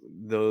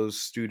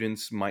 those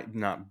students might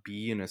not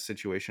be in a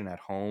situation at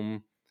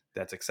home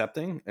that's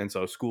accepting. And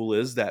so school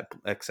is that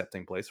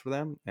accepting place for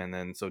them. And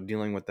then so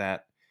dealing with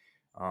that,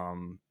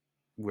 um,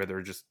 where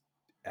they're just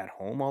at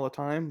home all the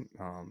time,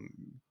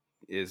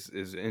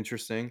 is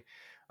interesting.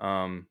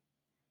 Um,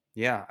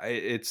 yeah,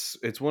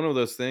 it's one of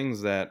those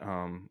things that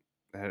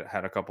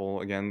had a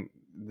couple again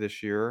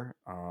this year,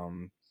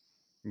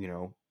 you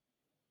know,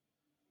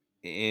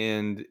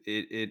 and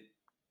it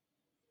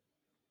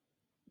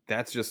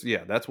that's just,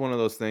 yeah, that's one of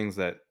those things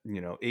that,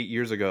 8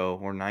 years ago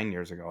or 9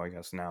 years ago, I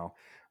guess now,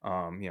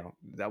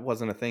 that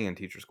wasn't a thing in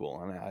teacher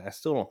school, and I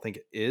still don't think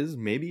it is.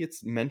 Maybe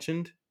it's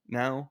mentioned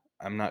now.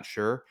 I'm not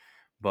sure,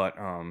 but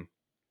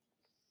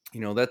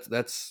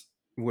that's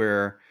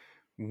where,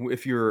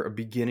 if you're a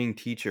beginning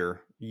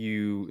teacher,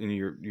 you in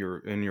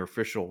your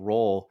official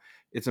role,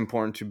 it's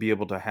important to be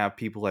able to have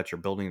people at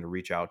your building to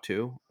reach out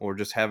to, or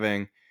just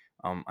having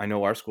I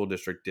know our school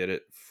district did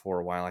it for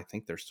a while. I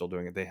think they're still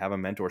doing it. They have a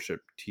mentorship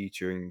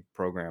teaching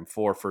program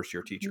for first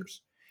year Mhm.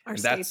 teachers. Our And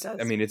state that's, I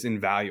does. mean, it's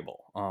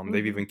invaluable.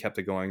 They've Mhm. even kept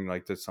it going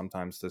like to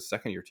sometimes to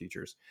second year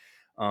teachers.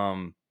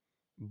 Um,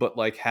 but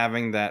like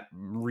having that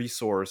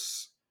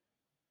resource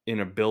in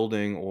a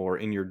building or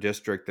in your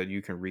district that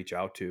you can reach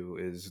out to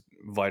is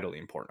vitally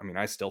important. I mean,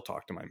 I still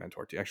talk to my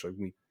mentor. Actually,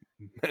 we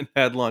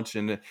had lunch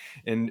in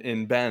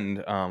Bend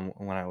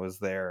when I was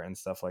there and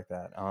stuff like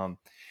that.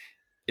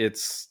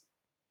 It's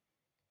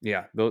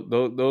yeah,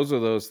 those are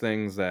those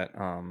things that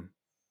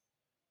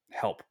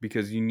help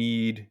because you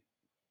need.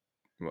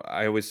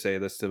 I always say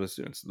this to the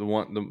students: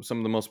 some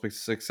of the most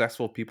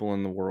successful people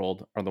in the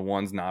world are the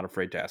ones not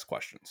afraid to ask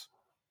questions,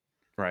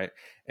 right?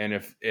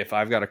 And if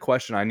I've got a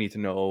question, I need to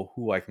know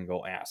who I can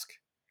go ask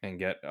and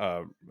get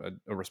a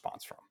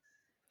response from.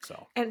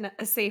 So, And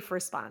a safe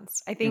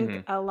response. I think hmm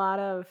a lot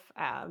of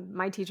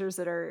my teachers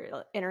that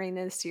are entering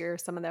this year,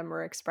 some of them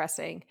were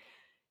expressing,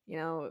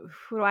 who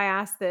do I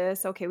ask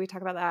this? Okay, we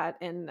talk about that.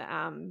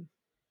 And,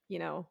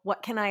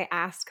 what can I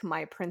ask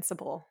my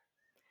principal?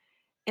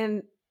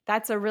 And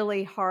that's a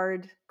really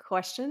hard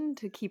question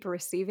to keep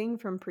receiving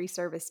from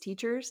pre-service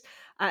teachers.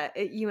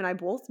 You and I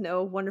both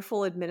know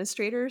wonderful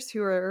administrators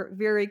who are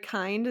very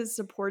kind and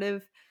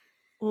supportive,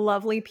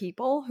 lovely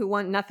people who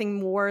want nothing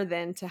more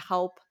than to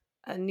help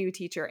a new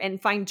teacher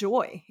and find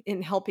joy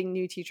in helping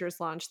new teachers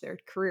launch their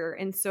career.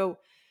 And so,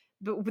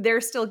 but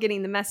they're still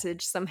getting the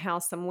message somehow,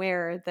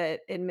 somewhere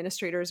that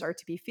administrators are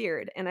to be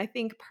feared. And I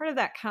think part of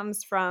that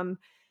comes from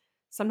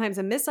sometimes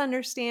a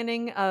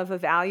misunderstanding of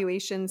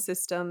evaluation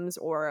systems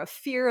or a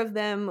fear of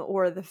them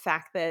or the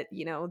fact that,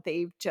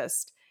 they've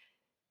just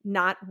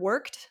not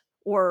worked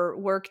or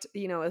worked,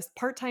 as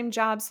part-time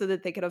jobs so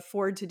that they could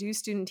afford to do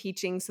student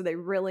teaching. So they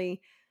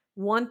really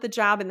want the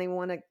job and they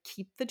want to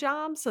keep the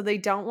job. So they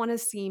don't want to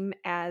seem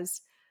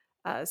as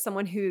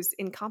someone who's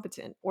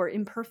incompetent or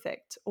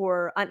imperfect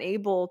or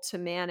unable to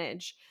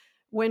manage.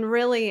 When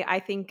really, I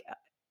think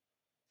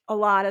a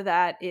lot of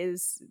that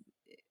is,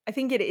 I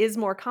think it is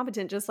more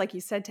competent, just like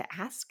you said, to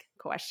ask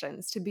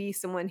questions, to be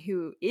someone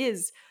who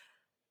is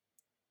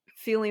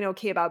feeling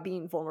okay about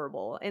being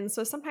vulnerable. And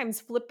so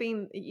sometimes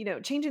flipping,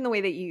 changing the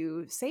way that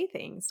you say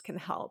things can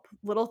help.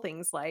 Little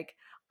things like,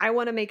 I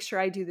want to make sure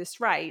I do this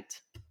right.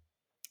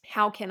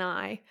 How can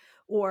I?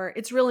 Or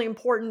it's really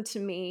important to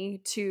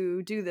me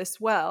to do this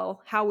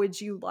well. How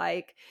would you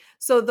like?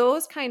 So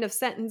those kind of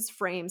sentence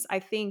frames, I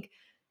think,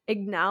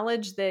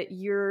 acknowledge that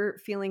you're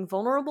feeling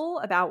vulnerable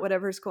about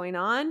whatever's going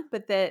on,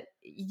 but that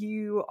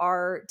you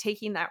are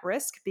taking that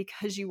risk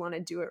because you want to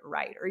do it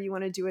right or you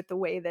want to do it the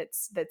way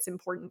that's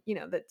important,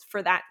 that's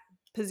for that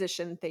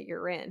position that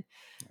you're in.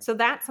 So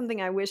that's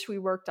something I wish we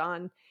worked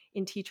on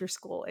in teacher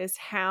school, is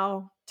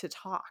how to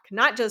talk,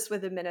 not just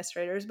with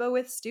administrators, but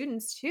with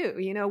students too.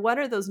 What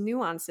are those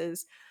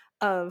nuances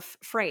of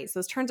phrase,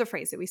 those turns of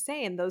phrase that we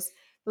say in those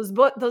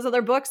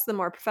other books, the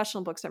more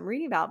professional books I'm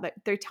reading about, that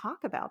they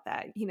talk about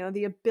that,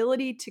 the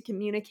ability to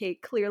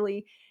communicate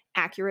clearly,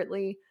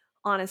 accurately,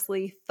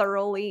 honestly,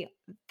 thoroughly.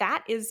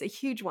 That is a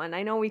huge one.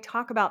 I know we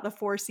talk about the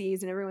 4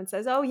 C's and everyone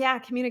says, oh yeah,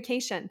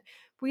 communication.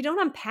 But we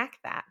don't unpack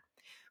that.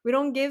 We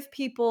don't give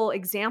people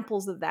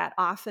examples of that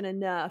often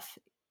enough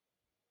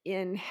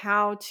in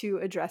how to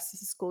address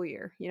the school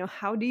year.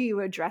 How do you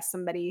address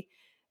somebody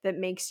that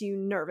makes you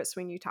nervous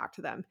when you talk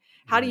to them?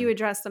 How do you hmm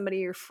address somebody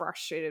you're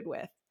frustrated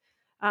with?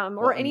 well,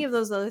 Or any of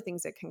those other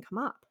things that can come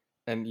up.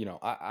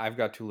 I've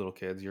got two little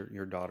kids.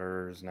 Your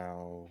daughter is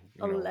now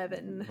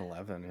 11.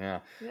 11,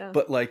 yeah. Yeah.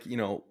 But like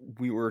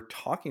we were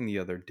talking the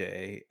other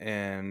day,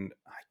 and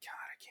I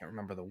can't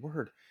remember the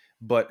word,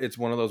 but it's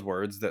one of those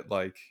words that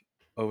like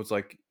oh, it's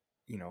like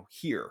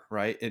here,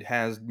 right? It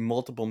has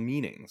multiple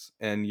meanings,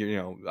 and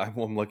I'm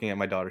looking at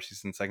my daughter.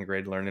 She's in second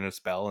grade, learning to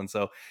spell, and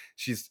so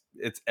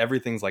it's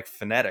everything's like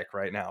phonetic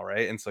right now,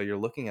 right? And so you're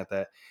looking at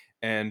that,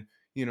 and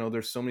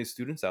there's so many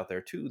students out there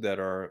too that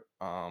are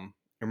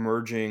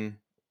emerging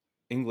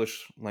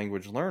English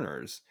language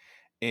learners.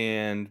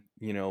 And,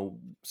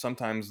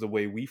 sometimes the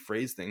way we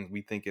phrase things,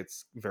 we think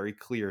it's very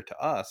clear to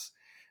us,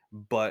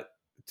 but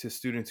to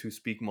students who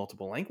speak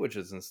multiple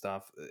languages and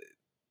stuff,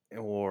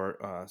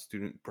 or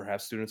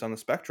perhaps students on the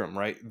spectrum,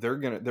 right?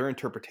 Their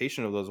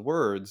interpretation of those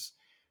words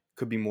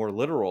could be more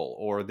literal,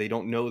 or they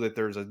don't know that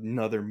there's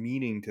another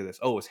meaning to this.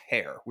 Oh, it's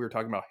hair. We were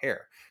talking about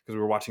hair because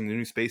we were watching the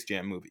new Space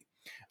Jam movie.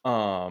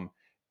 Um,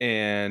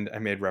 and I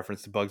made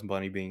reference to Bugs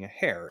Bunny being a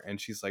hare, and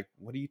she's like,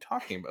 "What are you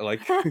talking about?"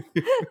 Like,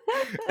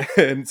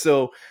 and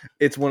so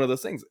it's one of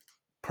those things,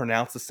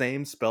 pronounced the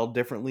same, spelled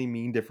differently,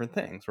 mean different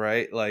things,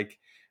 right? Like,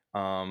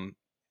 um,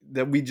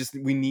 that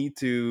we need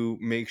to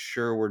make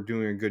sure we're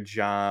doing a good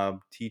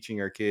job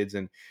teaching our kids,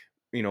 and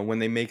when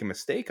they make a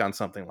mistake on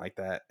something like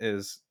that,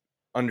 is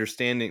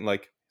understanding,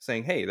 like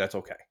saying, "Hey, that's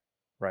okay,"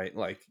 right?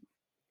 Like,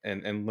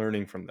 and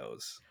learning from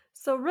those.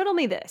 So riddle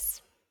me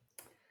this.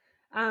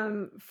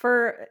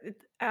 For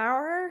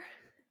our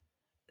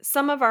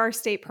some of our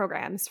state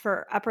programs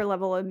for upper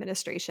level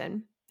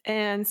administration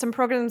and some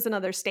programs in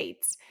other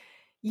states,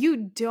 You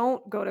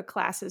don't go to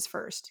classes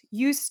first.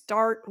 You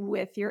start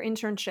with your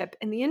internship,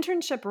 and the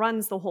internship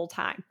runs the whole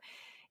time.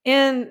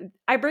 And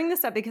I bring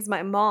this up because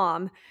my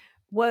mom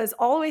was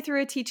all the way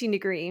through a teaching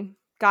degree,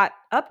 got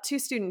up to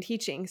student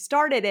teaching,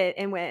 started it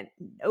and went,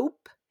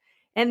 nope,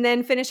 and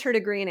then finished her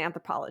degree in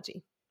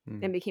anthropology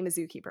Mm. and became a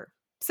zookeeper.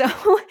 So,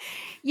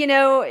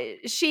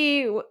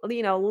 she,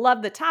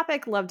 loved the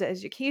topic, loved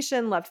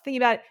education, loved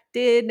thinking about it,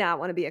 did not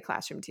want to be a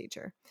classroom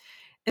teacher.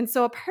 And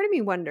so a part of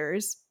me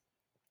wonders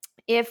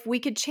if we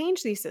could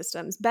change these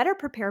systems, better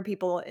prepare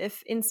people,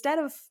 if instead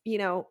of,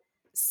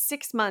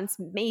 6 months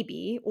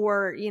maybe,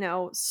 or,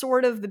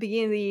 sort of the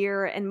beginning of the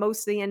year and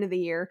most of the end of the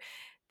year,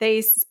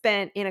 they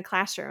spent in a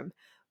classroom.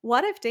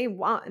 What if day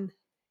one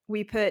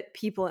we put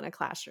people in a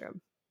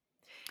classroom?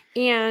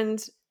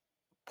 And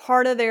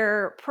part of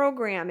their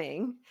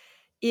programming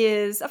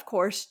is, of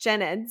course,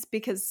 gen eds,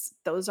 because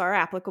those are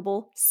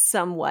applicable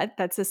somewhat.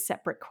 That's a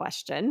separate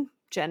question.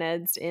 Gen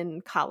eds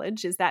in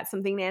college, is that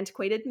something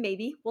antiquated?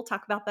 Maybe. We'll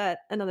talk about that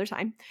another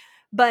time.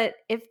 But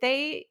if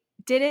they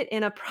did it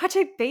in a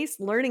project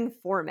based learning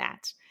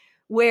format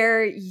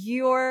where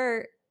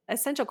your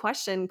essential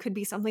question could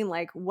be something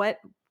like, what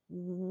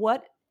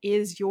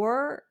is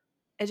your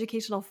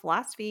educational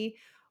philosophy?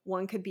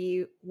 One could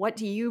be, what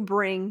do you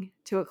bring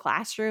to a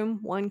classroom?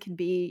 One could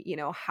be,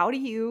 how do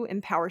you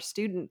empower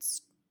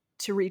students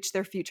to reach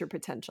their future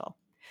potential?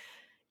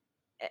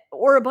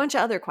 Or a bunch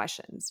of other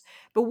questions.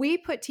 But we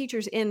put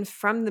teachers in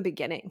from the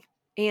beginning,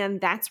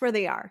 and that's where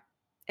they are.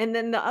 And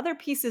then the other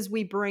pieces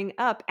we bring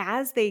up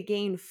as they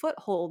gain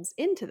footholds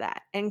into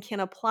that and can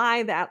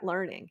apply that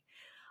learning.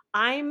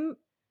 I'm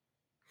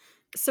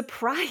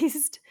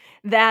surprised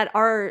that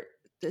our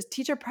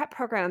teacher prep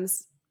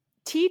programs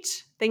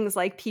teach things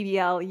like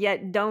PBL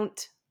yet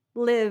don't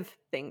live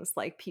things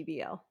like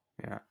PBL.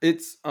 Yeah,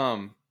 it's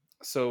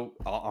so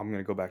I'm going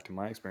to go back to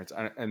my experience,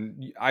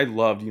 and I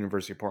loved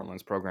University of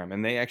Portland's program,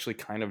 and they actually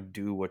kind of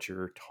do what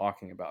you're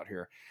talking about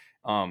here.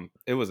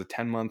 It was a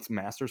 10-month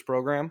master's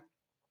program,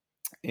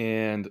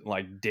 and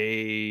like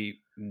day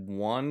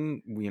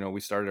one, we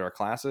started our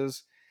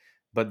classes,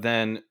 but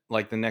then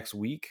like the next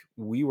week,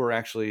 we were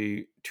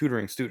actually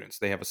tutoring students.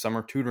 They have a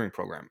summer tutoring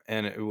program,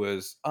 and it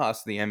was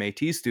us, the MAT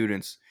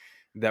students,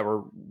 that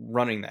were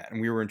running that, and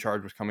we were in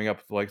charge of coming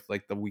up with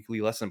like the weekly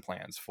lesson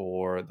plans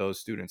for those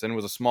students. And it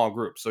was a small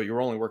group, so you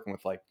were only working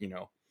with like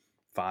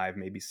 5,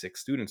 maybe 6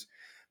 students.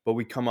 But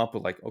we come up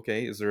with like,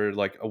 okay, is there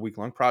like a week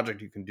long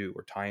project you can do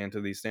or tie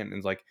into these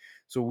standards? Like,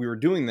 so we were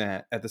doing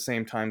that at the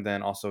same time,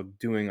 then also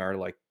doing our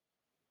like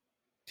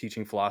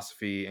teaching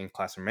philosophy and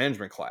classroom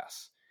management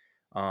class.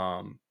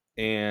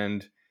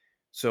 And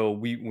so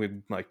we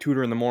would like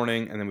tutor in the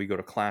morning, and then we go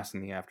to class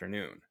in the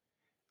afternoon.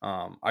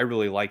 I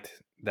really liked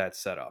that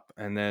setup.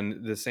 And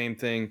then the same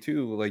thing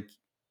too, like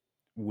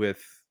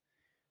with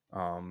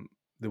um,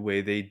 the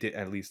way they did,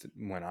 at least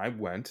when I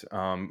went,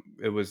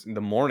 it was in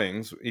the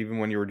mornings, even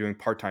when you were doing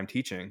part-time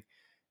teaching,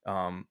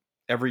 um,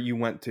 you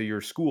went to your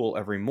school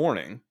every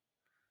morning,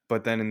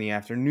 but then in the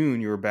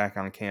afternoon you were back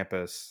on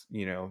campus,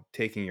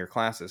 taking your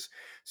classes.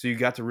 So you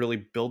got to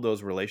really build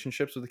those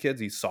relationships with the kids.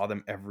 You saw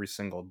them every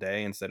single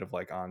day instead of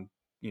like on,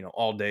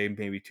 all day,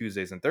 maybe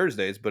Tuesdays and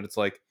Thursdays. But it's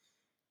like,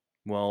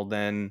 well,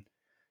 then,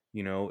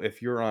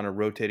 if you're on a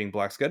rotating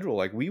block schedule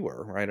like we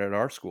were right at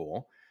our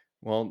school,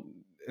 well,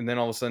 and then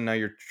all of a sudden now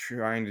you're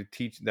trying to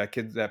teach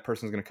that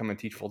person's going to come and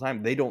teach full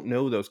time. They don't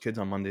know those kids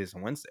on Mondays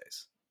and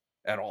Wednesdays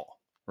at all,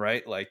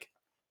 right? Like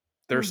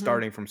they're Mhm.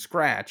 starting from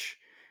scratch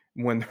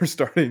when they're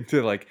starting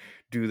to like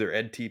do their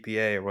ed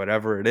TPA or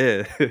whatever it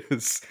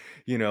is,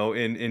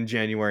 in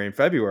January and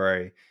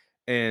February.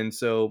 And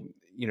so,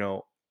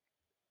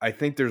 I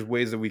think there's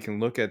ways that we can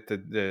look at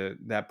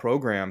that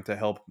program to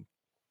help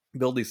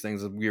build these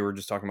things that we were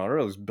just talking about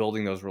earlier, is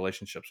building those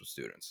relationships with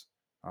students.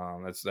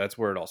 That's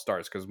where it all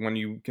starts, because when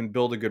you can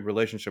build a good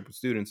relationship with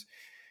students,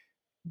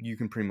 you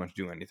can pretty much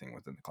do anything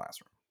within the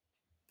classroom.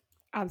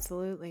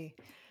 Absolutely.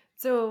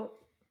 So,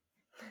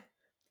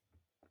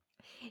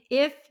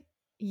 if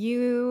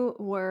you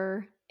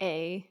were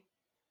a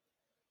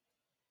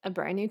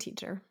brand new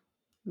teacher,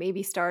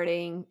 maybe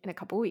starting in a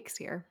couple weeks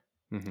here,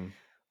 Hmm.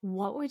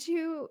 what would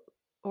you,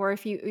 or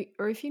if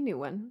you knew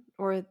one,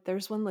 or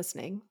there's one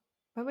listening,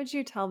 what would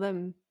you tell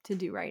them to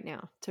do right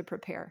now to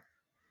prepare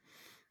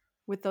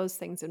with those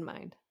things in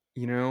mind?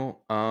 You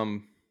know,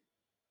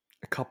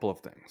 a couple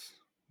of things.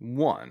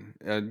 One,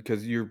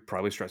 because you're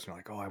probably stressing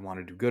like, oh, I want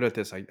to do good at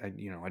this. I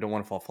don't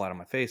want to fall flat on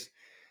my face.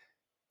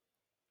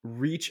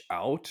 Reach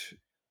out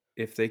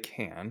if they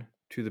can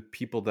to the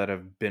people that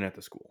have been at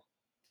the school,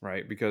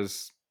 right?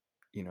 Because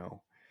you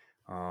know,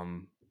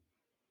 um,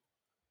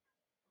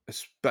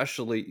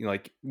 especially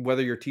like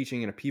whether you're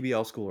teaching in a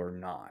PBL school or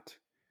not,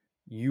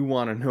 you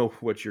want to know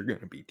what you're going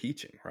to be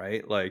teaching,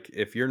 right? Like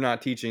if you're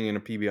not teaching in a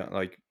PBL,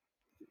 like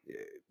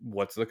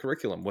what's the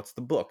curriculum, what's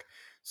the book,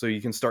 so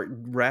you can start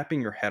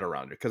wrapping your head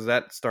around it, because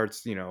that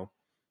starts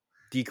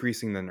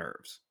decreasing the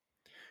nerves.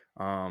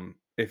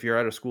 If you're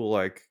at a school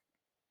like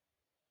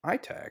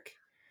ITech,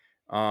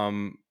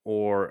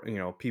 or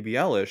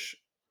PBL-ish,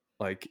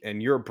 Like,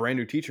 and you're a brand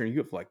new teacher and you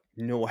have like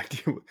no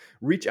idea.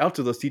 Reach out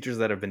to those teachers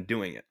that have been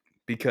doing it,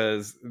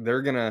 because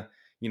they're gonna,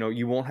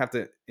 you won't have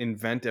to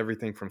invent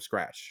everything from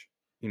scratch.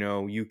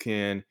 You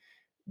can,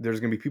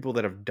 there's gonna be people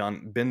that have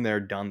been there,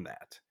 done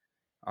that.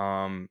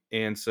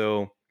 And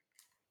so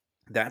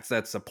that's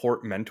that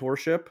support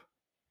mentorship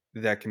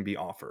that can be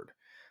offered.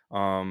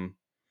 Um,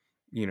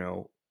 you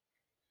know,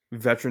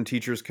 Veteran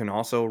teachers can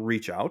also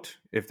reach out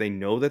if they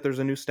know that there's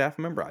a new staff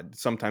member.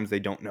 Sometimes they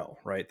don't know,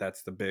 right?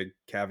 That's the big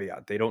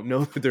caveat. They don't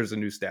know that there's a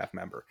new staff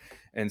member.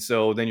 And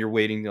so then you're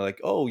waiting, you're like,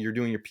 oh, you're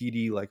doing your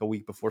PD like a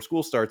week before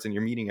school starts and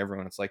you're meeting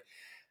everyone. It's like,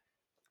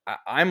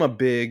 I'm a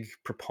big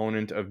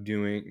proponent of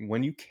doing,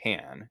 when you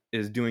can,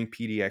 is doing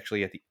PD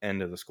actually at the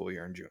end of the school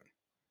year in June,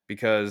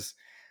 because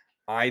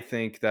I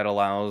think that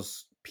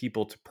allows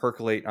people to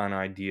percolate on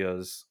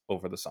ideas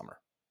over the summer.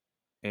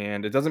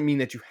 And it doesn't mean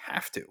that you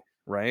have to,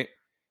 right?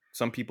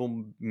 Some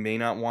people may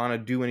not want to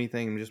do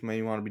anything and just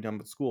may want to be done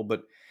with school,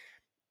 but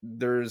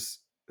there's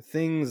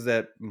things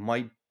that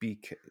might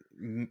be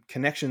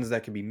connections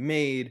that can be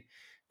made,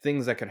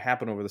 things that could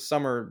happen over the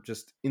summer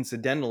just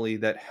incidentally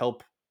that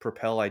help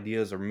propel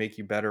ideas or make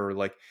you better. Or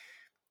like,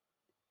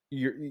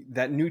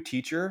 that new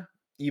teacher,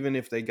 even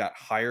if they got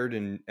hired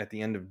in at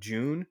the end of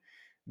June,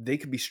 they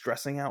could be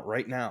stressing out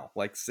right now,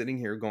 like sitting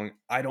here going,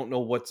 I don't know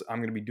what I'm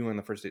going to be doing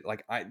the first day.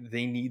 Like,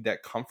 they need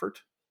that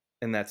comfort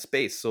and that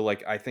space. So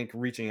like, I think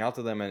reaching out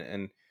to them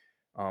and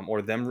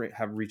or them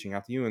reaching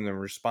out to you and then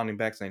responding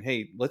back saying,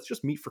 hey, let's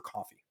just meet for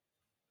coffee,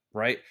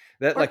 right?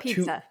 That Or like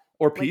two, pizza,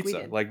 or like we pizza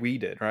did. like we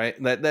did, right?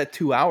 That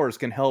 2 hours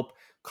can help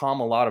calm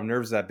a lot of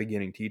nerves that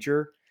beginning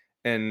teacher.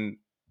 And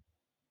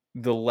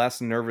the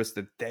less nervous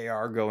that they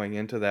are going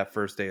into that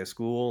first day of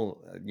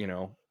school,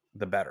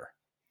 the better.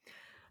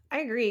 I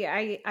agree.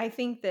 I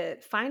think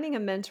that finding a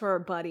mentor or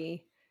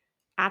buddy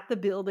at the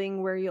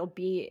building where you'll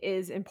be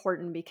is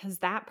important, because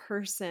that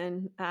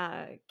person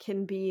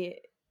can be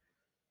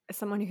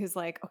someone who's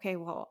like, okay,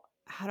 well,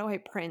 how do I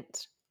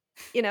print?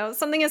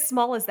 Something as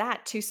small as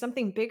that to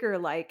something bigger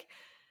like,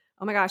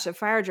 oh my gosh, a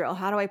fire drill.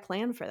 How do I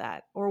plan for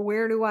that? Or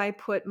where do I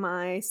put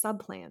my sub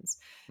plans?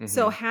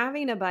 So Hmm.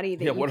 having a buddy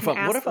Yeah. that you What if can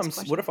I'm what ask if those I'm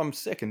what questions. if I'm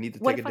sick and need to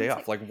What take a if I'm day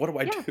off? sick? Like, what do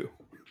I Yeah. do?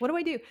 What do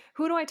I do?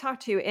 Who do I talk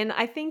to? And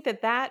I think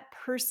that that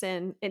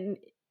person, and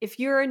if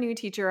you're a new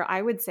teacher,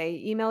 I would say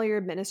email your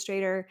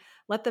administrator,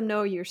 let them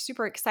know you're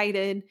super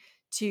excited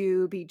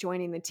to be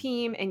joining the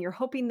team and you're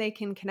hoping they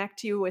can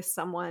connect you with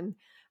someone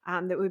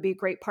that would be a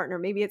great partner.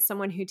 Maybe it's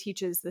someone who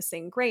teaches the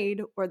same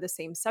grade or the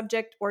same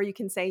subject, or you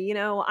can say,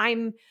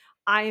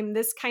 I'm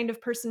this kind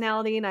of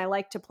personality and I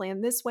like to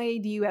plan this way.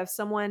 Do you have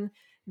someone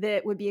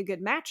that would be a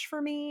good match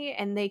for me?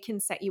 And they can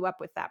set you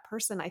up with that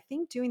person. I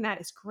think doing that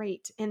is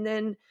great. And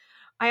then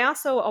I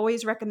also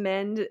always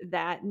recommend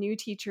that new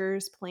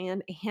teachers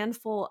plan a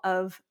handful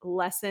of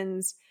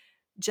lessons,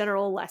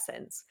 general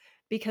lessons,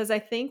 because I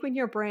think when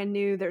you're brand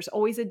new, there's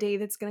always a day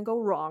that's going to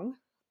go wrong.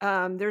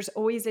 There's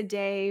always a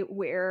day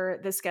where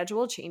the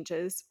schedule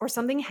changes or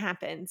something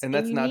happens, And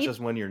and that's you not need just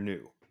when you're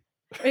new.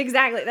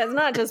 exactly. That's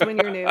not just when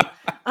you're new.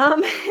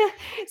 Um,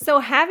 so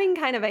having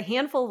kind of a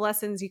handful of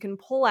lessons you can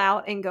pull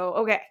out and go,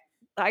 okay,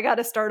 I got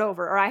to start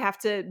over, or I have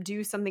to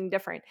do something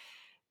different,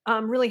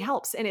 really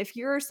helps. And if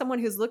you're someone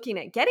who's looking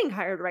at getting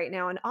hired right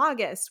now in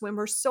August, when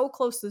we're so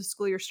close to the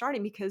school year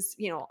starting, because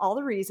all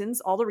the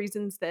reasons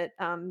that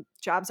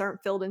jobs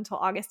aren't filled until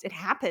August, it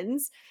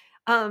happens.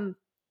 Um,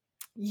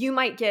 you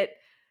might get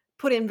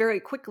put in very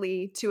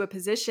quickly to a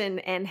position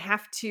and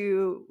have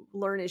to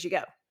learn as you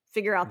go,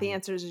 figure out the Mhm.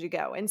 answers as you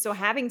go. And so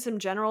having some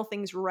general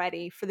things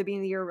ready for the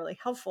beginning of the year are really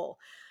helpful.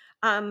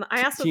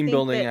 I also Team think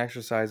building that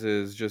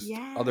exercises,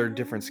 just other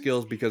different yes,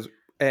 skills, because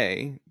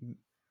a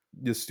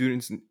the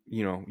students,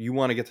 you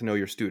want to get to know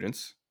your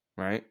students,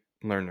 right?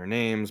 Learn their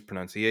names,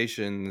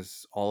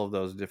 pronunciations, all of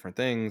those different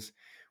things.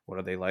 What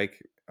do they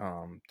like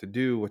to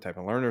do? What type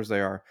of learners they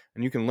are?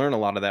 And you can learn a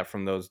lot of that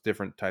from those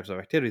different types of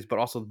activities, but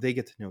also they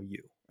get to know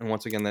you. And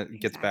once again, that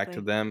gets back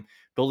to exactly. them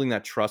building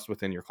that trust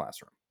within your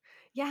classroom.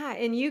 Yeah,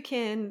 and you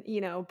can,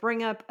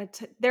 bring up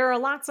there are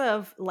lots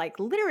of like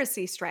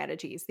literacy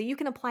strategies that you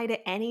can apply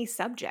to any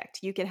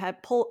subject. You can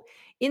have pull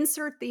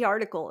insert the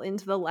article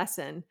into the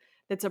lesson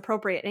that's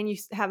appropriate and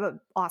have an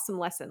awesome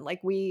lesson. Like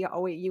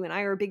you and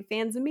I are big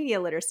fans of media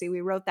literacy.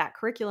 We wrote that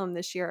curriculum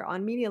this year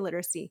on media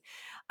literacy.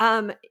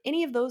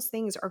 Any of those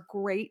things are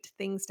great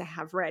things to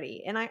have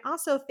ready. And I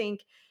also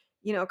think,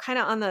 kind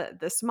of on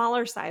the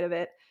smaller side of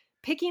it,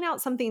 picking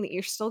out something that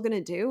you're still going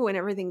to do when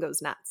everything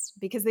goes nuts,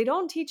 because they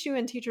don't teach you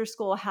in teacher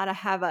school how to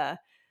have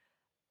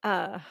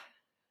uh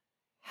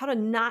how to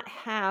not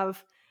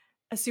have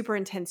a super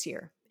intense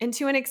year. And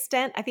to an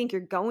extent, I think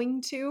you're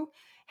going to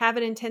have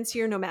an intense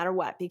year no matter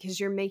what, because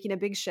you're making a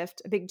big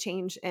shift, a big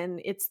change, and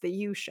it's the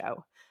you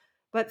show.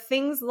 But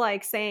things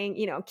like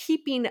saying,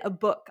 keeping a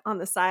book on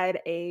the side,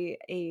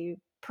 a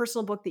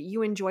personal book that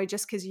you enjoy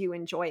just because you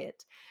enjoy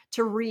it,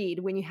 to read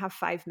when you have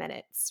 5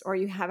 minutes or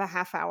you have a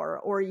half hour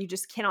or you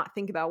just cannot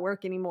think about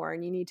work anymore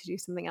and you need to do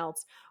something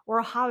else, or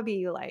a hobby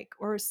you like,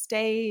 or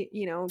stay,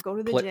 go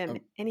to the Play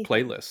gym, anything.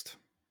 playlist.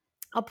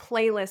 A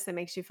playlist that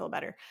makes you feel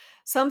better.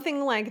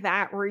 Something like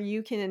that where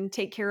you can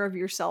take care of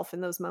yourself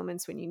in those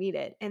moments when you need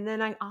it. And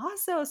then I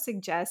also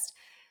suggest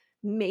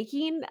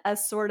making a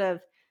sort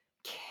of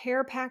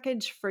care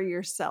package for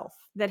yourself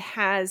that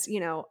has,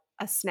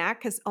 a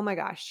snack, cuz oh my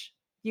gosh,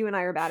 you and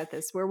I are bad at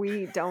this where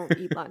we don't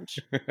eat lunch.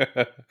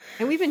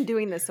 And we've been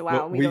doing this a while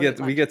Well, and we don't eat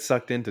we lunch. get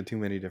sucked into too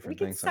many We different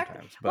get things sucked.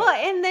 sometimes, Well, but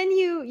and then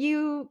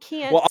you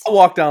well,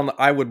 can't.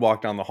 I would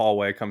walk down the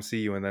hallway, come see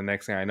you, and the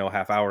next thing I know,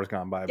 half hour's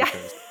gone by Yeah.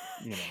 because,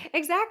 you know.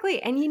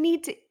 Exactly, and you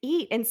need to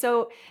eat, and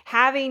so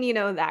having,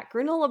 that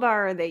granola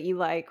bar that you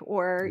like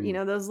or,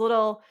 Ooh, those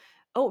little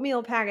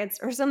oatmeal packets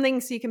or something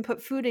so you can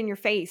put food in your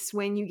face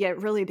when you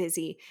get really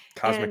busy,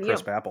 Cosmic and,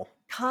 Crisp apple.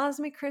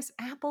 Cosmic Crisp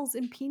apples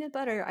and peanut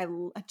butter.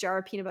 A jar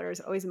of peanut butter is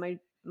always in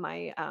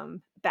my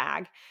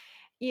bag.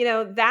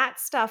 That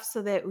stuff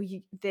so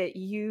that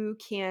you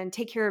can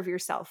take care of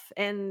yourself,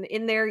 and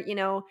in there,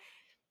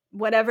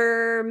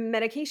 whatever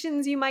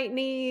medications you might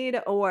need,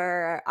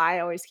 or I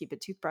always keep a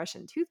toothbrush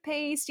and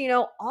toothpaste,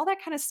 all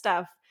that kind of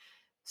stuff.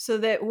 So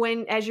that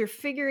when, as you're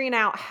figuring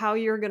out how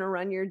you're going to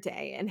run your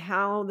day and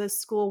how the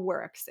school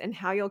works and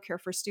how you'll care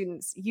for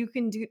students, you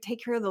can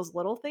take care of those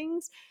little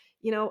things.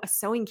 A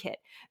sewing kit.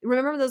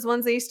 Remember those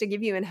ones they used to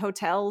give you in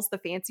hotels, the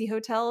fancy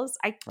hotels?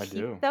 I I keep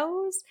do.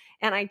 those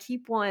and I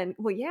keep one.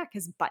 Well, yeah,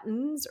 because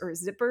buttons or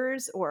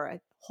zippers or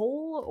a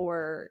hole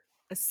or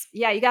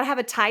yeah, you got to have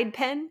a Tide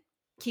pen.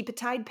 Keep a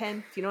Tide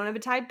pen. If you don't have a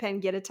Tide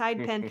pen, get a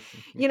Tide pen.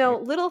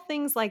 Little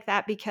things like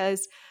that,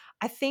 because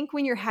I think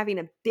when you're having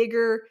a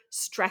bigger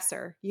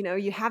stressor,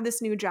 you have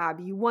this new job,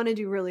 you want to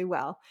do really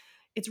well.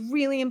 It's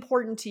really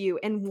important to you.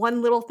 And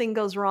one little thing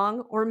goes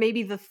wrong, or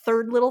maybe the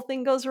third little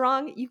thing goes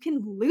wrong, you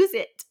can lose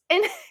it.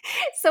 And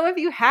so if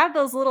you have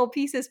those little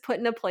pieces put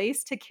into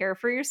place to care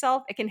for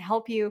yourself, it can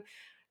help you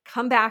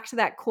come back to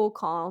that cool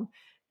calm,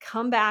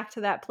 come back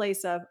to that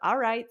place of, all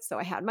right, so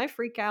I had my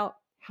freak out.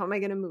 How am I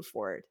going to move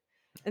forward?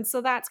 And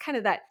so that's kind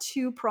of that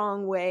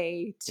two-prong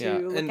way Yeah,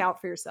 to look and out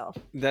for yourself.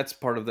 that's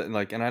part of the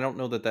like, and I don't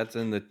know that that's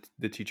in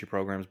the teacher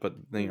programs, but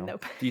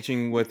Nope.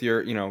 teaching with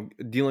your,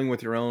 dealing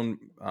with your own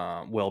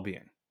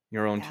well-being,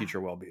 your own Yeah.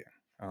 teacher well-being.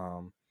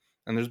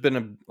 And there's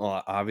been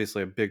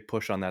obviously a big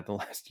push on that the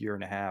last year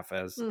and a half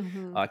as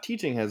Mhm.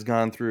 teaching has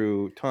gone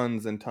through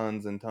tons and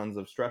tons and tons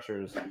of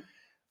stressors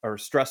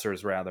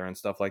rather, and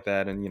stuff like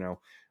that. And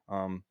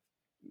um,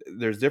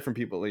 there's different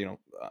people,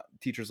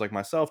 teachers like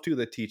myself too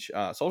that teach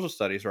social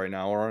studies right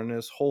now are in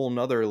this whole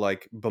nother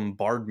like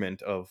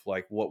bombardment of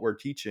like what we're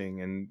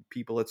teaching and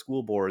people at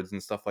school boards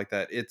and stuff like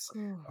that. It's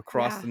Ooh,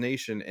 across yeah. the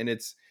nation, and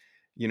it's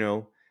you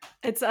know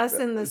It's us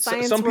in the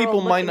science some people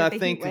world might looking at not the heat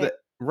think wave. that,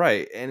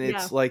 right, and Yeah.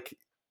 it's like,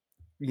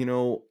 you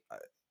know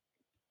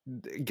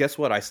guess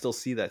what, I still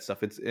see that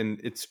stuff.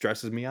 It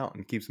stresses me out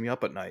and keeps me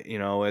up at night.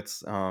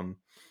 It's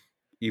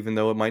even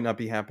though it might not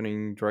be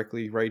happening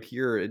directly right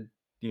here, it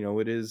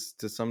is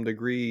to some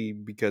degree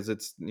because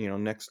it's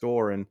next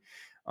door, and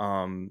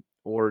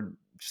or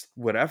just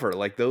whatever,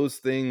 like those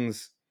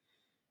things.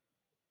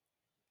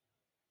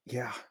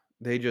 Yeah,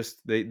 they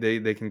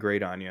can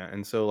grate on you,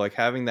 and so like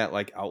having that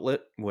like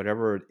outlet,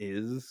 whatever it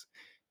is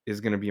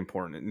going to be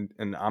important.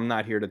 And I'm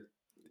not here to,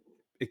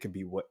 it could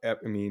be what, I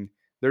mean,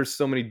 there's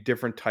so many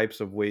different types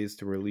of ways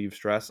to relieve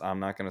stress. I'm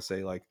not going to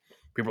say like,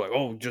 people are like,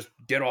 oh, just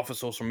get off of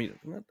social media.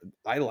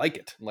 I like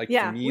it. Like for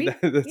Yeah, me,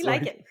 we that's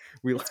like like, it.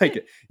 we It's like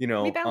good.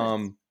 it. We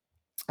balance.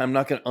 I'm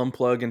not going to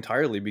unplug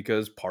entirely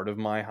because part of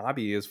my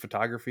hobby is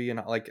photography, and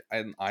I like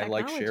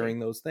Technology. sharing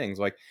those things.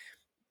 Like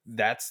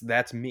that's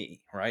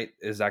me, right?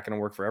 Is that going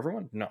to work for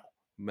everyone? No.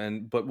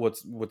 But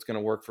what's going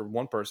to work for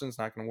one person is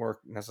not going to work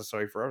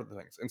necessarily for other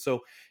things. And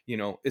so,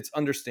 it's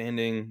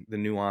understanding the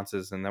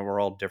nuances and that we're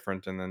all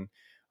different. And then,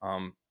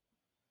 um,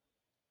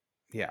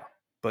 yeah.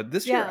 But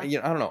this year,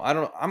 Yeah, I don't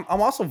know.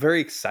 I'm also very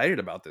excited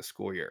about this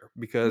school year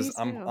me because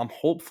too. I'm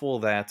hopeful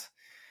that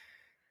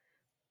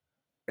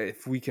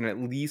if we can at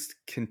least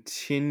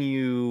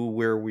continue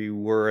where we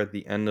were at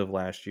the end of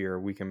last year,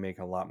 we can make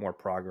a lot more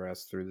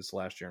progress through this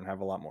last year and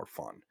have a lot more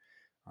fun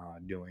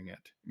doing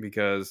it.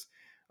 Because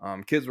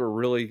kids were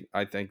really,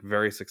 I think,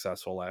 very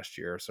successful last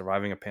year,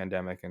 surviving a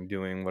pandemic and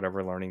doing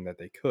whatever learning that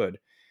they could.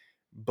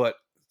 But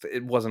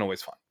it wasn't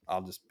always fun.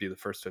 I'll just be the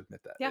first to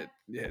admit that Yeah.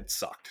 it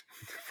sucked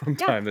from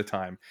Yeah. time to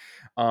time.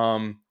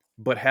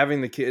 But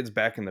having the kids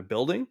back in the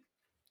building,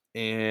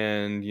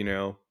 and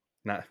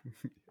not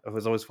it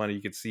was always funny,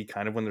 you could see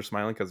kind of when they're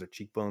smiling because their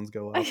cheekbones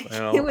go up,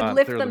 It would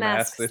lift through the the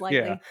mask mask. Yeah.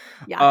 slightly.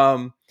 Yeah.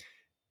 um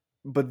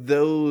but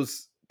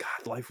those,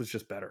 god, life was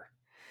just better.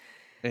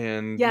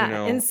 And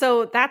Yeah, and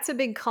so that's a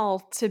big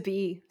call to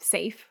be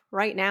safe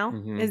right now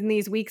mhm. in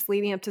these weeks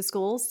leading up to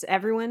schools.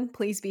 Everyone,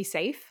 please be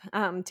safe.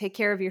 Take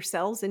care of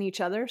yourselves and each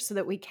other so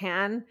that we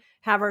can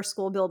have our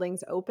school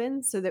buildings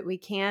open, so that we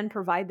can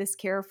provide this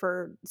care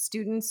for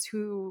students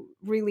who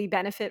really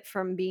benefit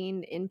from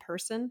being in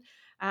person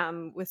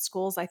with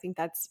schools. I think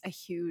that's a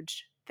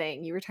huge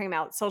thing. You were talking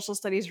about social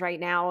studies right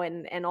now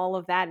and all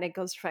of that, and it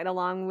goes right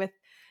along with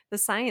the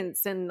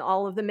science and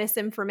all of the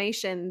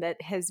misinformation that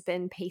has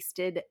been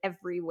pasted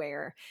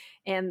everywhere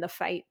and the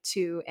fight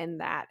to end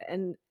that.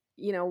 And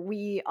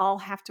we all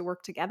have to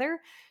work together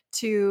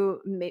to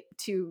make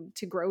to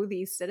grow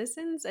these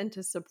citizens and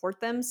to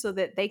support them so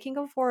that they can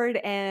go forward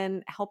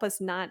and help us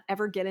not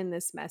ever get in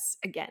this mess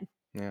again,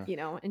 Yeah.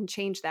 and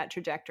change that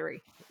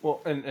trajectory. Well,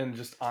 and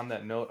just on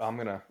that note, I'm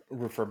gonna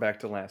refer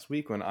back to last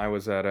week when I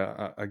was at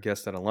a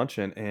guest at a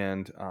luncheon,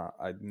 and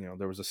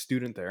there was a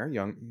student there,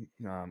 young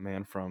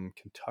man from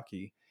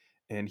Kentucky,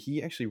 and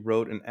he actually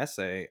wrote an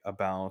essay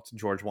about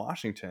George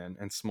Washington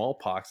and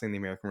smallpox in the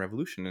American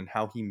Revolution and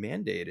how he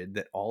mandated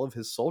that all of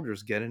his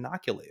soldiers get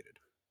inoculated.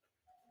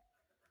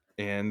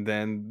 And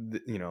then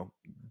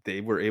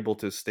they were able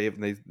to stay.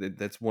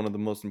 That's one of the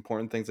most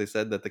important things they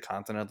said that the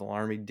Continental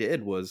Army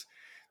did was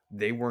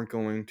they weren't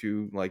going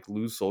to like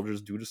lose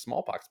soldiers due to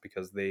smallpox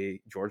because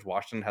George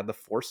Washington had the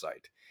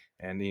foresight,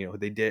 and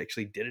they did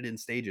it in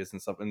stages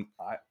and stuff, and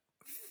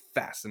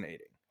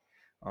fascinating.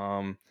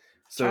 Um,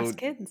 so Trust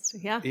kids.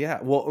 Yeah. yeah,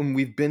 well, and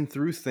we've been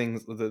through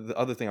things. The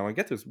other thing I want to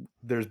get to is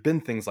there's been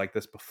things like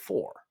this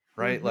before,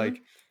 right? Hmm.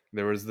 Like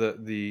there was the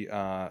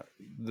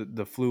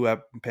flu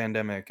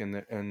pandemic in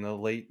the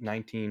late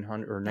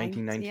 1900 or Yeah,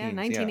 1919s, yeah,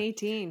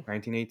 1918.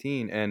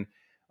 1918, and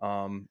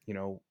um, you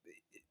know,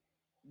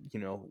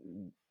 you know,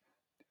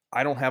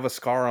 I don't have a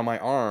scar on my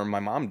arm. My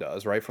mom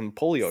does, right, from the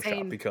polio shot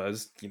Same.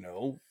 because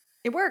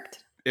It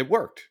worked. it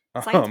worked.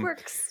 Science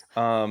works.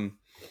 Um,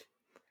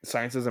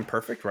 Science isn't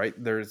perfect, right?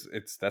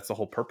 That's the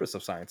whole purpose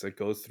of science. It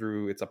goes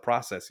through, it's a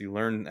process. You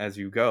learn as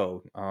you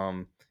go,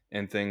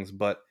 and things.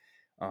 But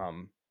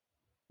um,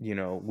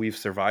 we've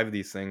survived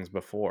these things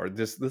before.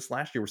 This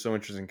last year was so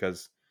interesting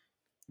because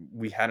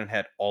we hadn't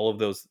had all of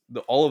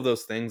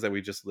those things that we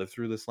just lived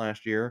through this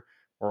last year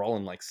were all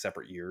in like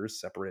separate years,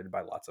 separated by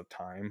lots of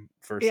time.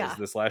 Versus Yeah.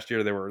 this last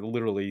year, there were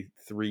literally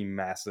three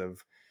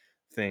massive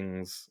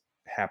things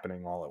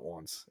happening all at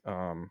once,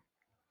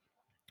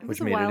 It was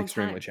which a made it wild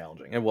extremely time.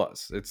 challenging. It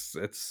was.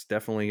 It's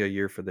definitely a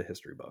year for the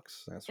history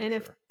books. That's for And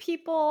if sure.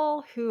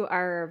 people who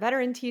are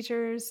veteran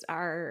teachers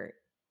are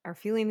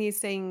feeling these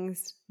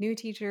things, new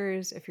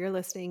teachers, if you're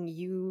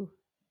listening,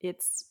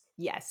 it's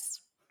yes.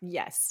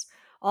 Yes.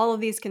 All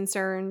of these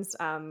concerns,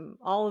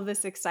 all of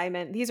this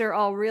excitement, these are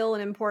all real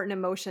and important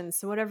emotions.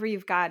 So whatever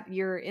you've got,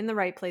 you're in the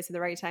right place at the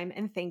right time.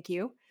 And thank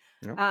you.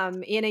 Yep.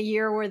 In a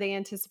year where they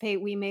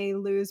anticipate we may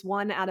lose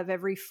one out of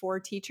every four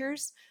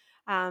teachers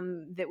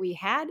that we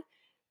had,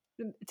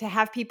 to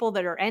have people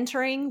that are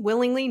entering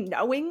willingly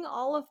knowing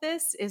all of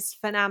this is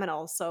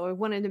phenomenal. So I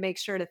wanted to make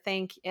sure to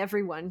thank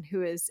everyone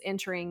who is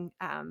entering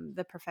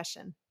the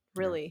profession,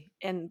 Yeah. really.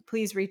 And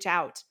please reach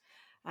out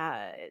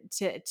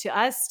to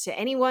us, to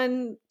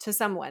anyone, to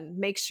someone.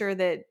 Make sure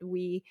that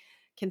we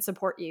can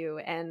support you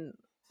and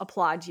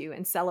applaud you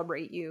and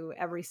celebrate you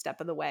every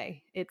step of the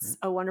way. Yeah. It's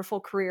a wonderful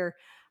career,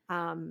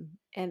 and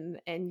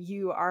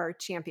you are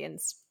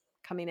champions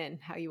coming in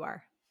how you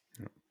are.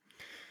 Yeah.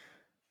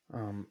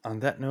 On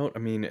that note, I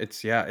mean,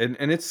 it's yeah,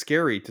 and it's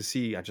scary to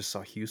see. I just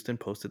saw Houston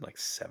posted like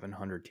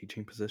 700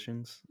 teaching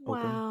positions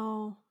open.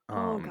 Wow.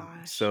 Oh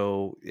gosh.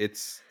 So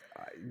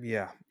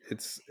yeah,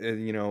 it's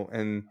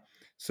and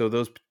so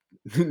those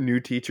new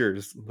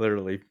teachers,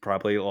 literally,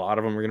 probably a lot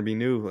of them are going to be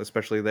new,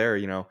 especially there.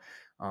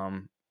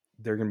 Um,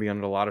 they're going to be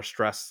under a lot of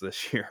stress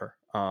this year,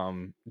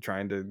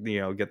 trying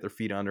to get their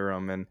feet under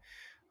them, and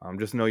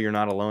just know you're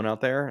not alone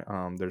out there.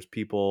 There's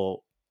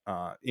people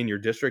in your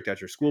district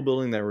at your school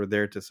building that were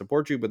there to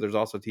support you, but there's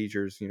also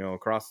teachers,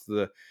 across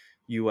the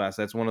U.S.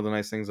 That's one of the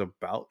nice things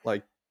about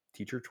like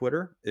teacher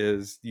Twitter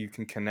is you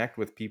can connect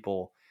with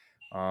people,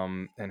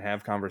 and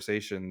have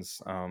conversations.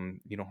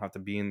 You don't have to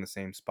be in the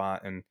same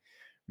spot, and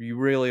you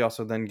really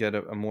also then get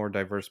a more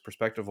diverse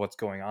perspective of what's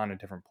going on in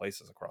different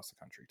places across the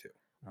country too.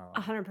 Um,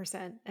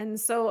 100%. And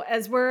so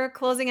as we're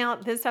closing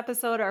out this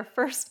episode, our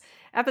first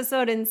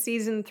episode in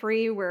season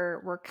 3,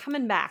 we're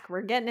coming back.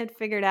 We're getting it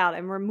figured out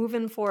and we're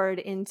moving forward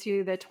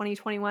into the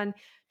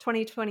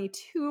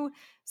 2021-2022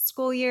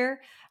 school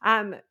year.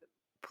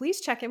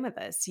 Please check in with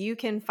us. You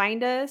can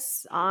find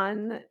us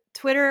on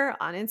Twitter,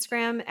 on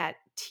Instagram at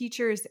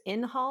Teachers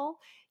in Hall.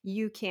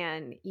 You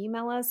can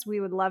email us. We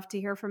would love to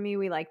hear from you.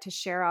 We like to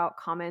share out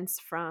comments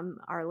from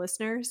our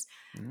listeners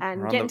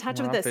and get in touch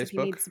we're with on us if you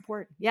Facebook. need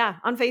support. Yeah,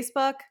 on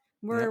Facebook,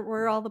 Yep.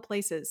 we're all the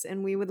places,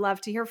 and we would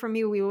love to hear from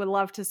you. We would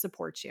love to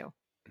support you.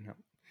 Yep.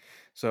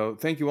 So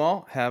thank you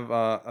all. Have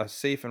a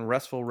safe and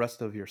restful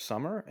rest of your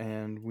summer,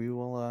 and we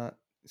will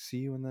see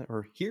you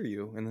or hear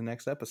you in the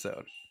next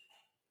episode.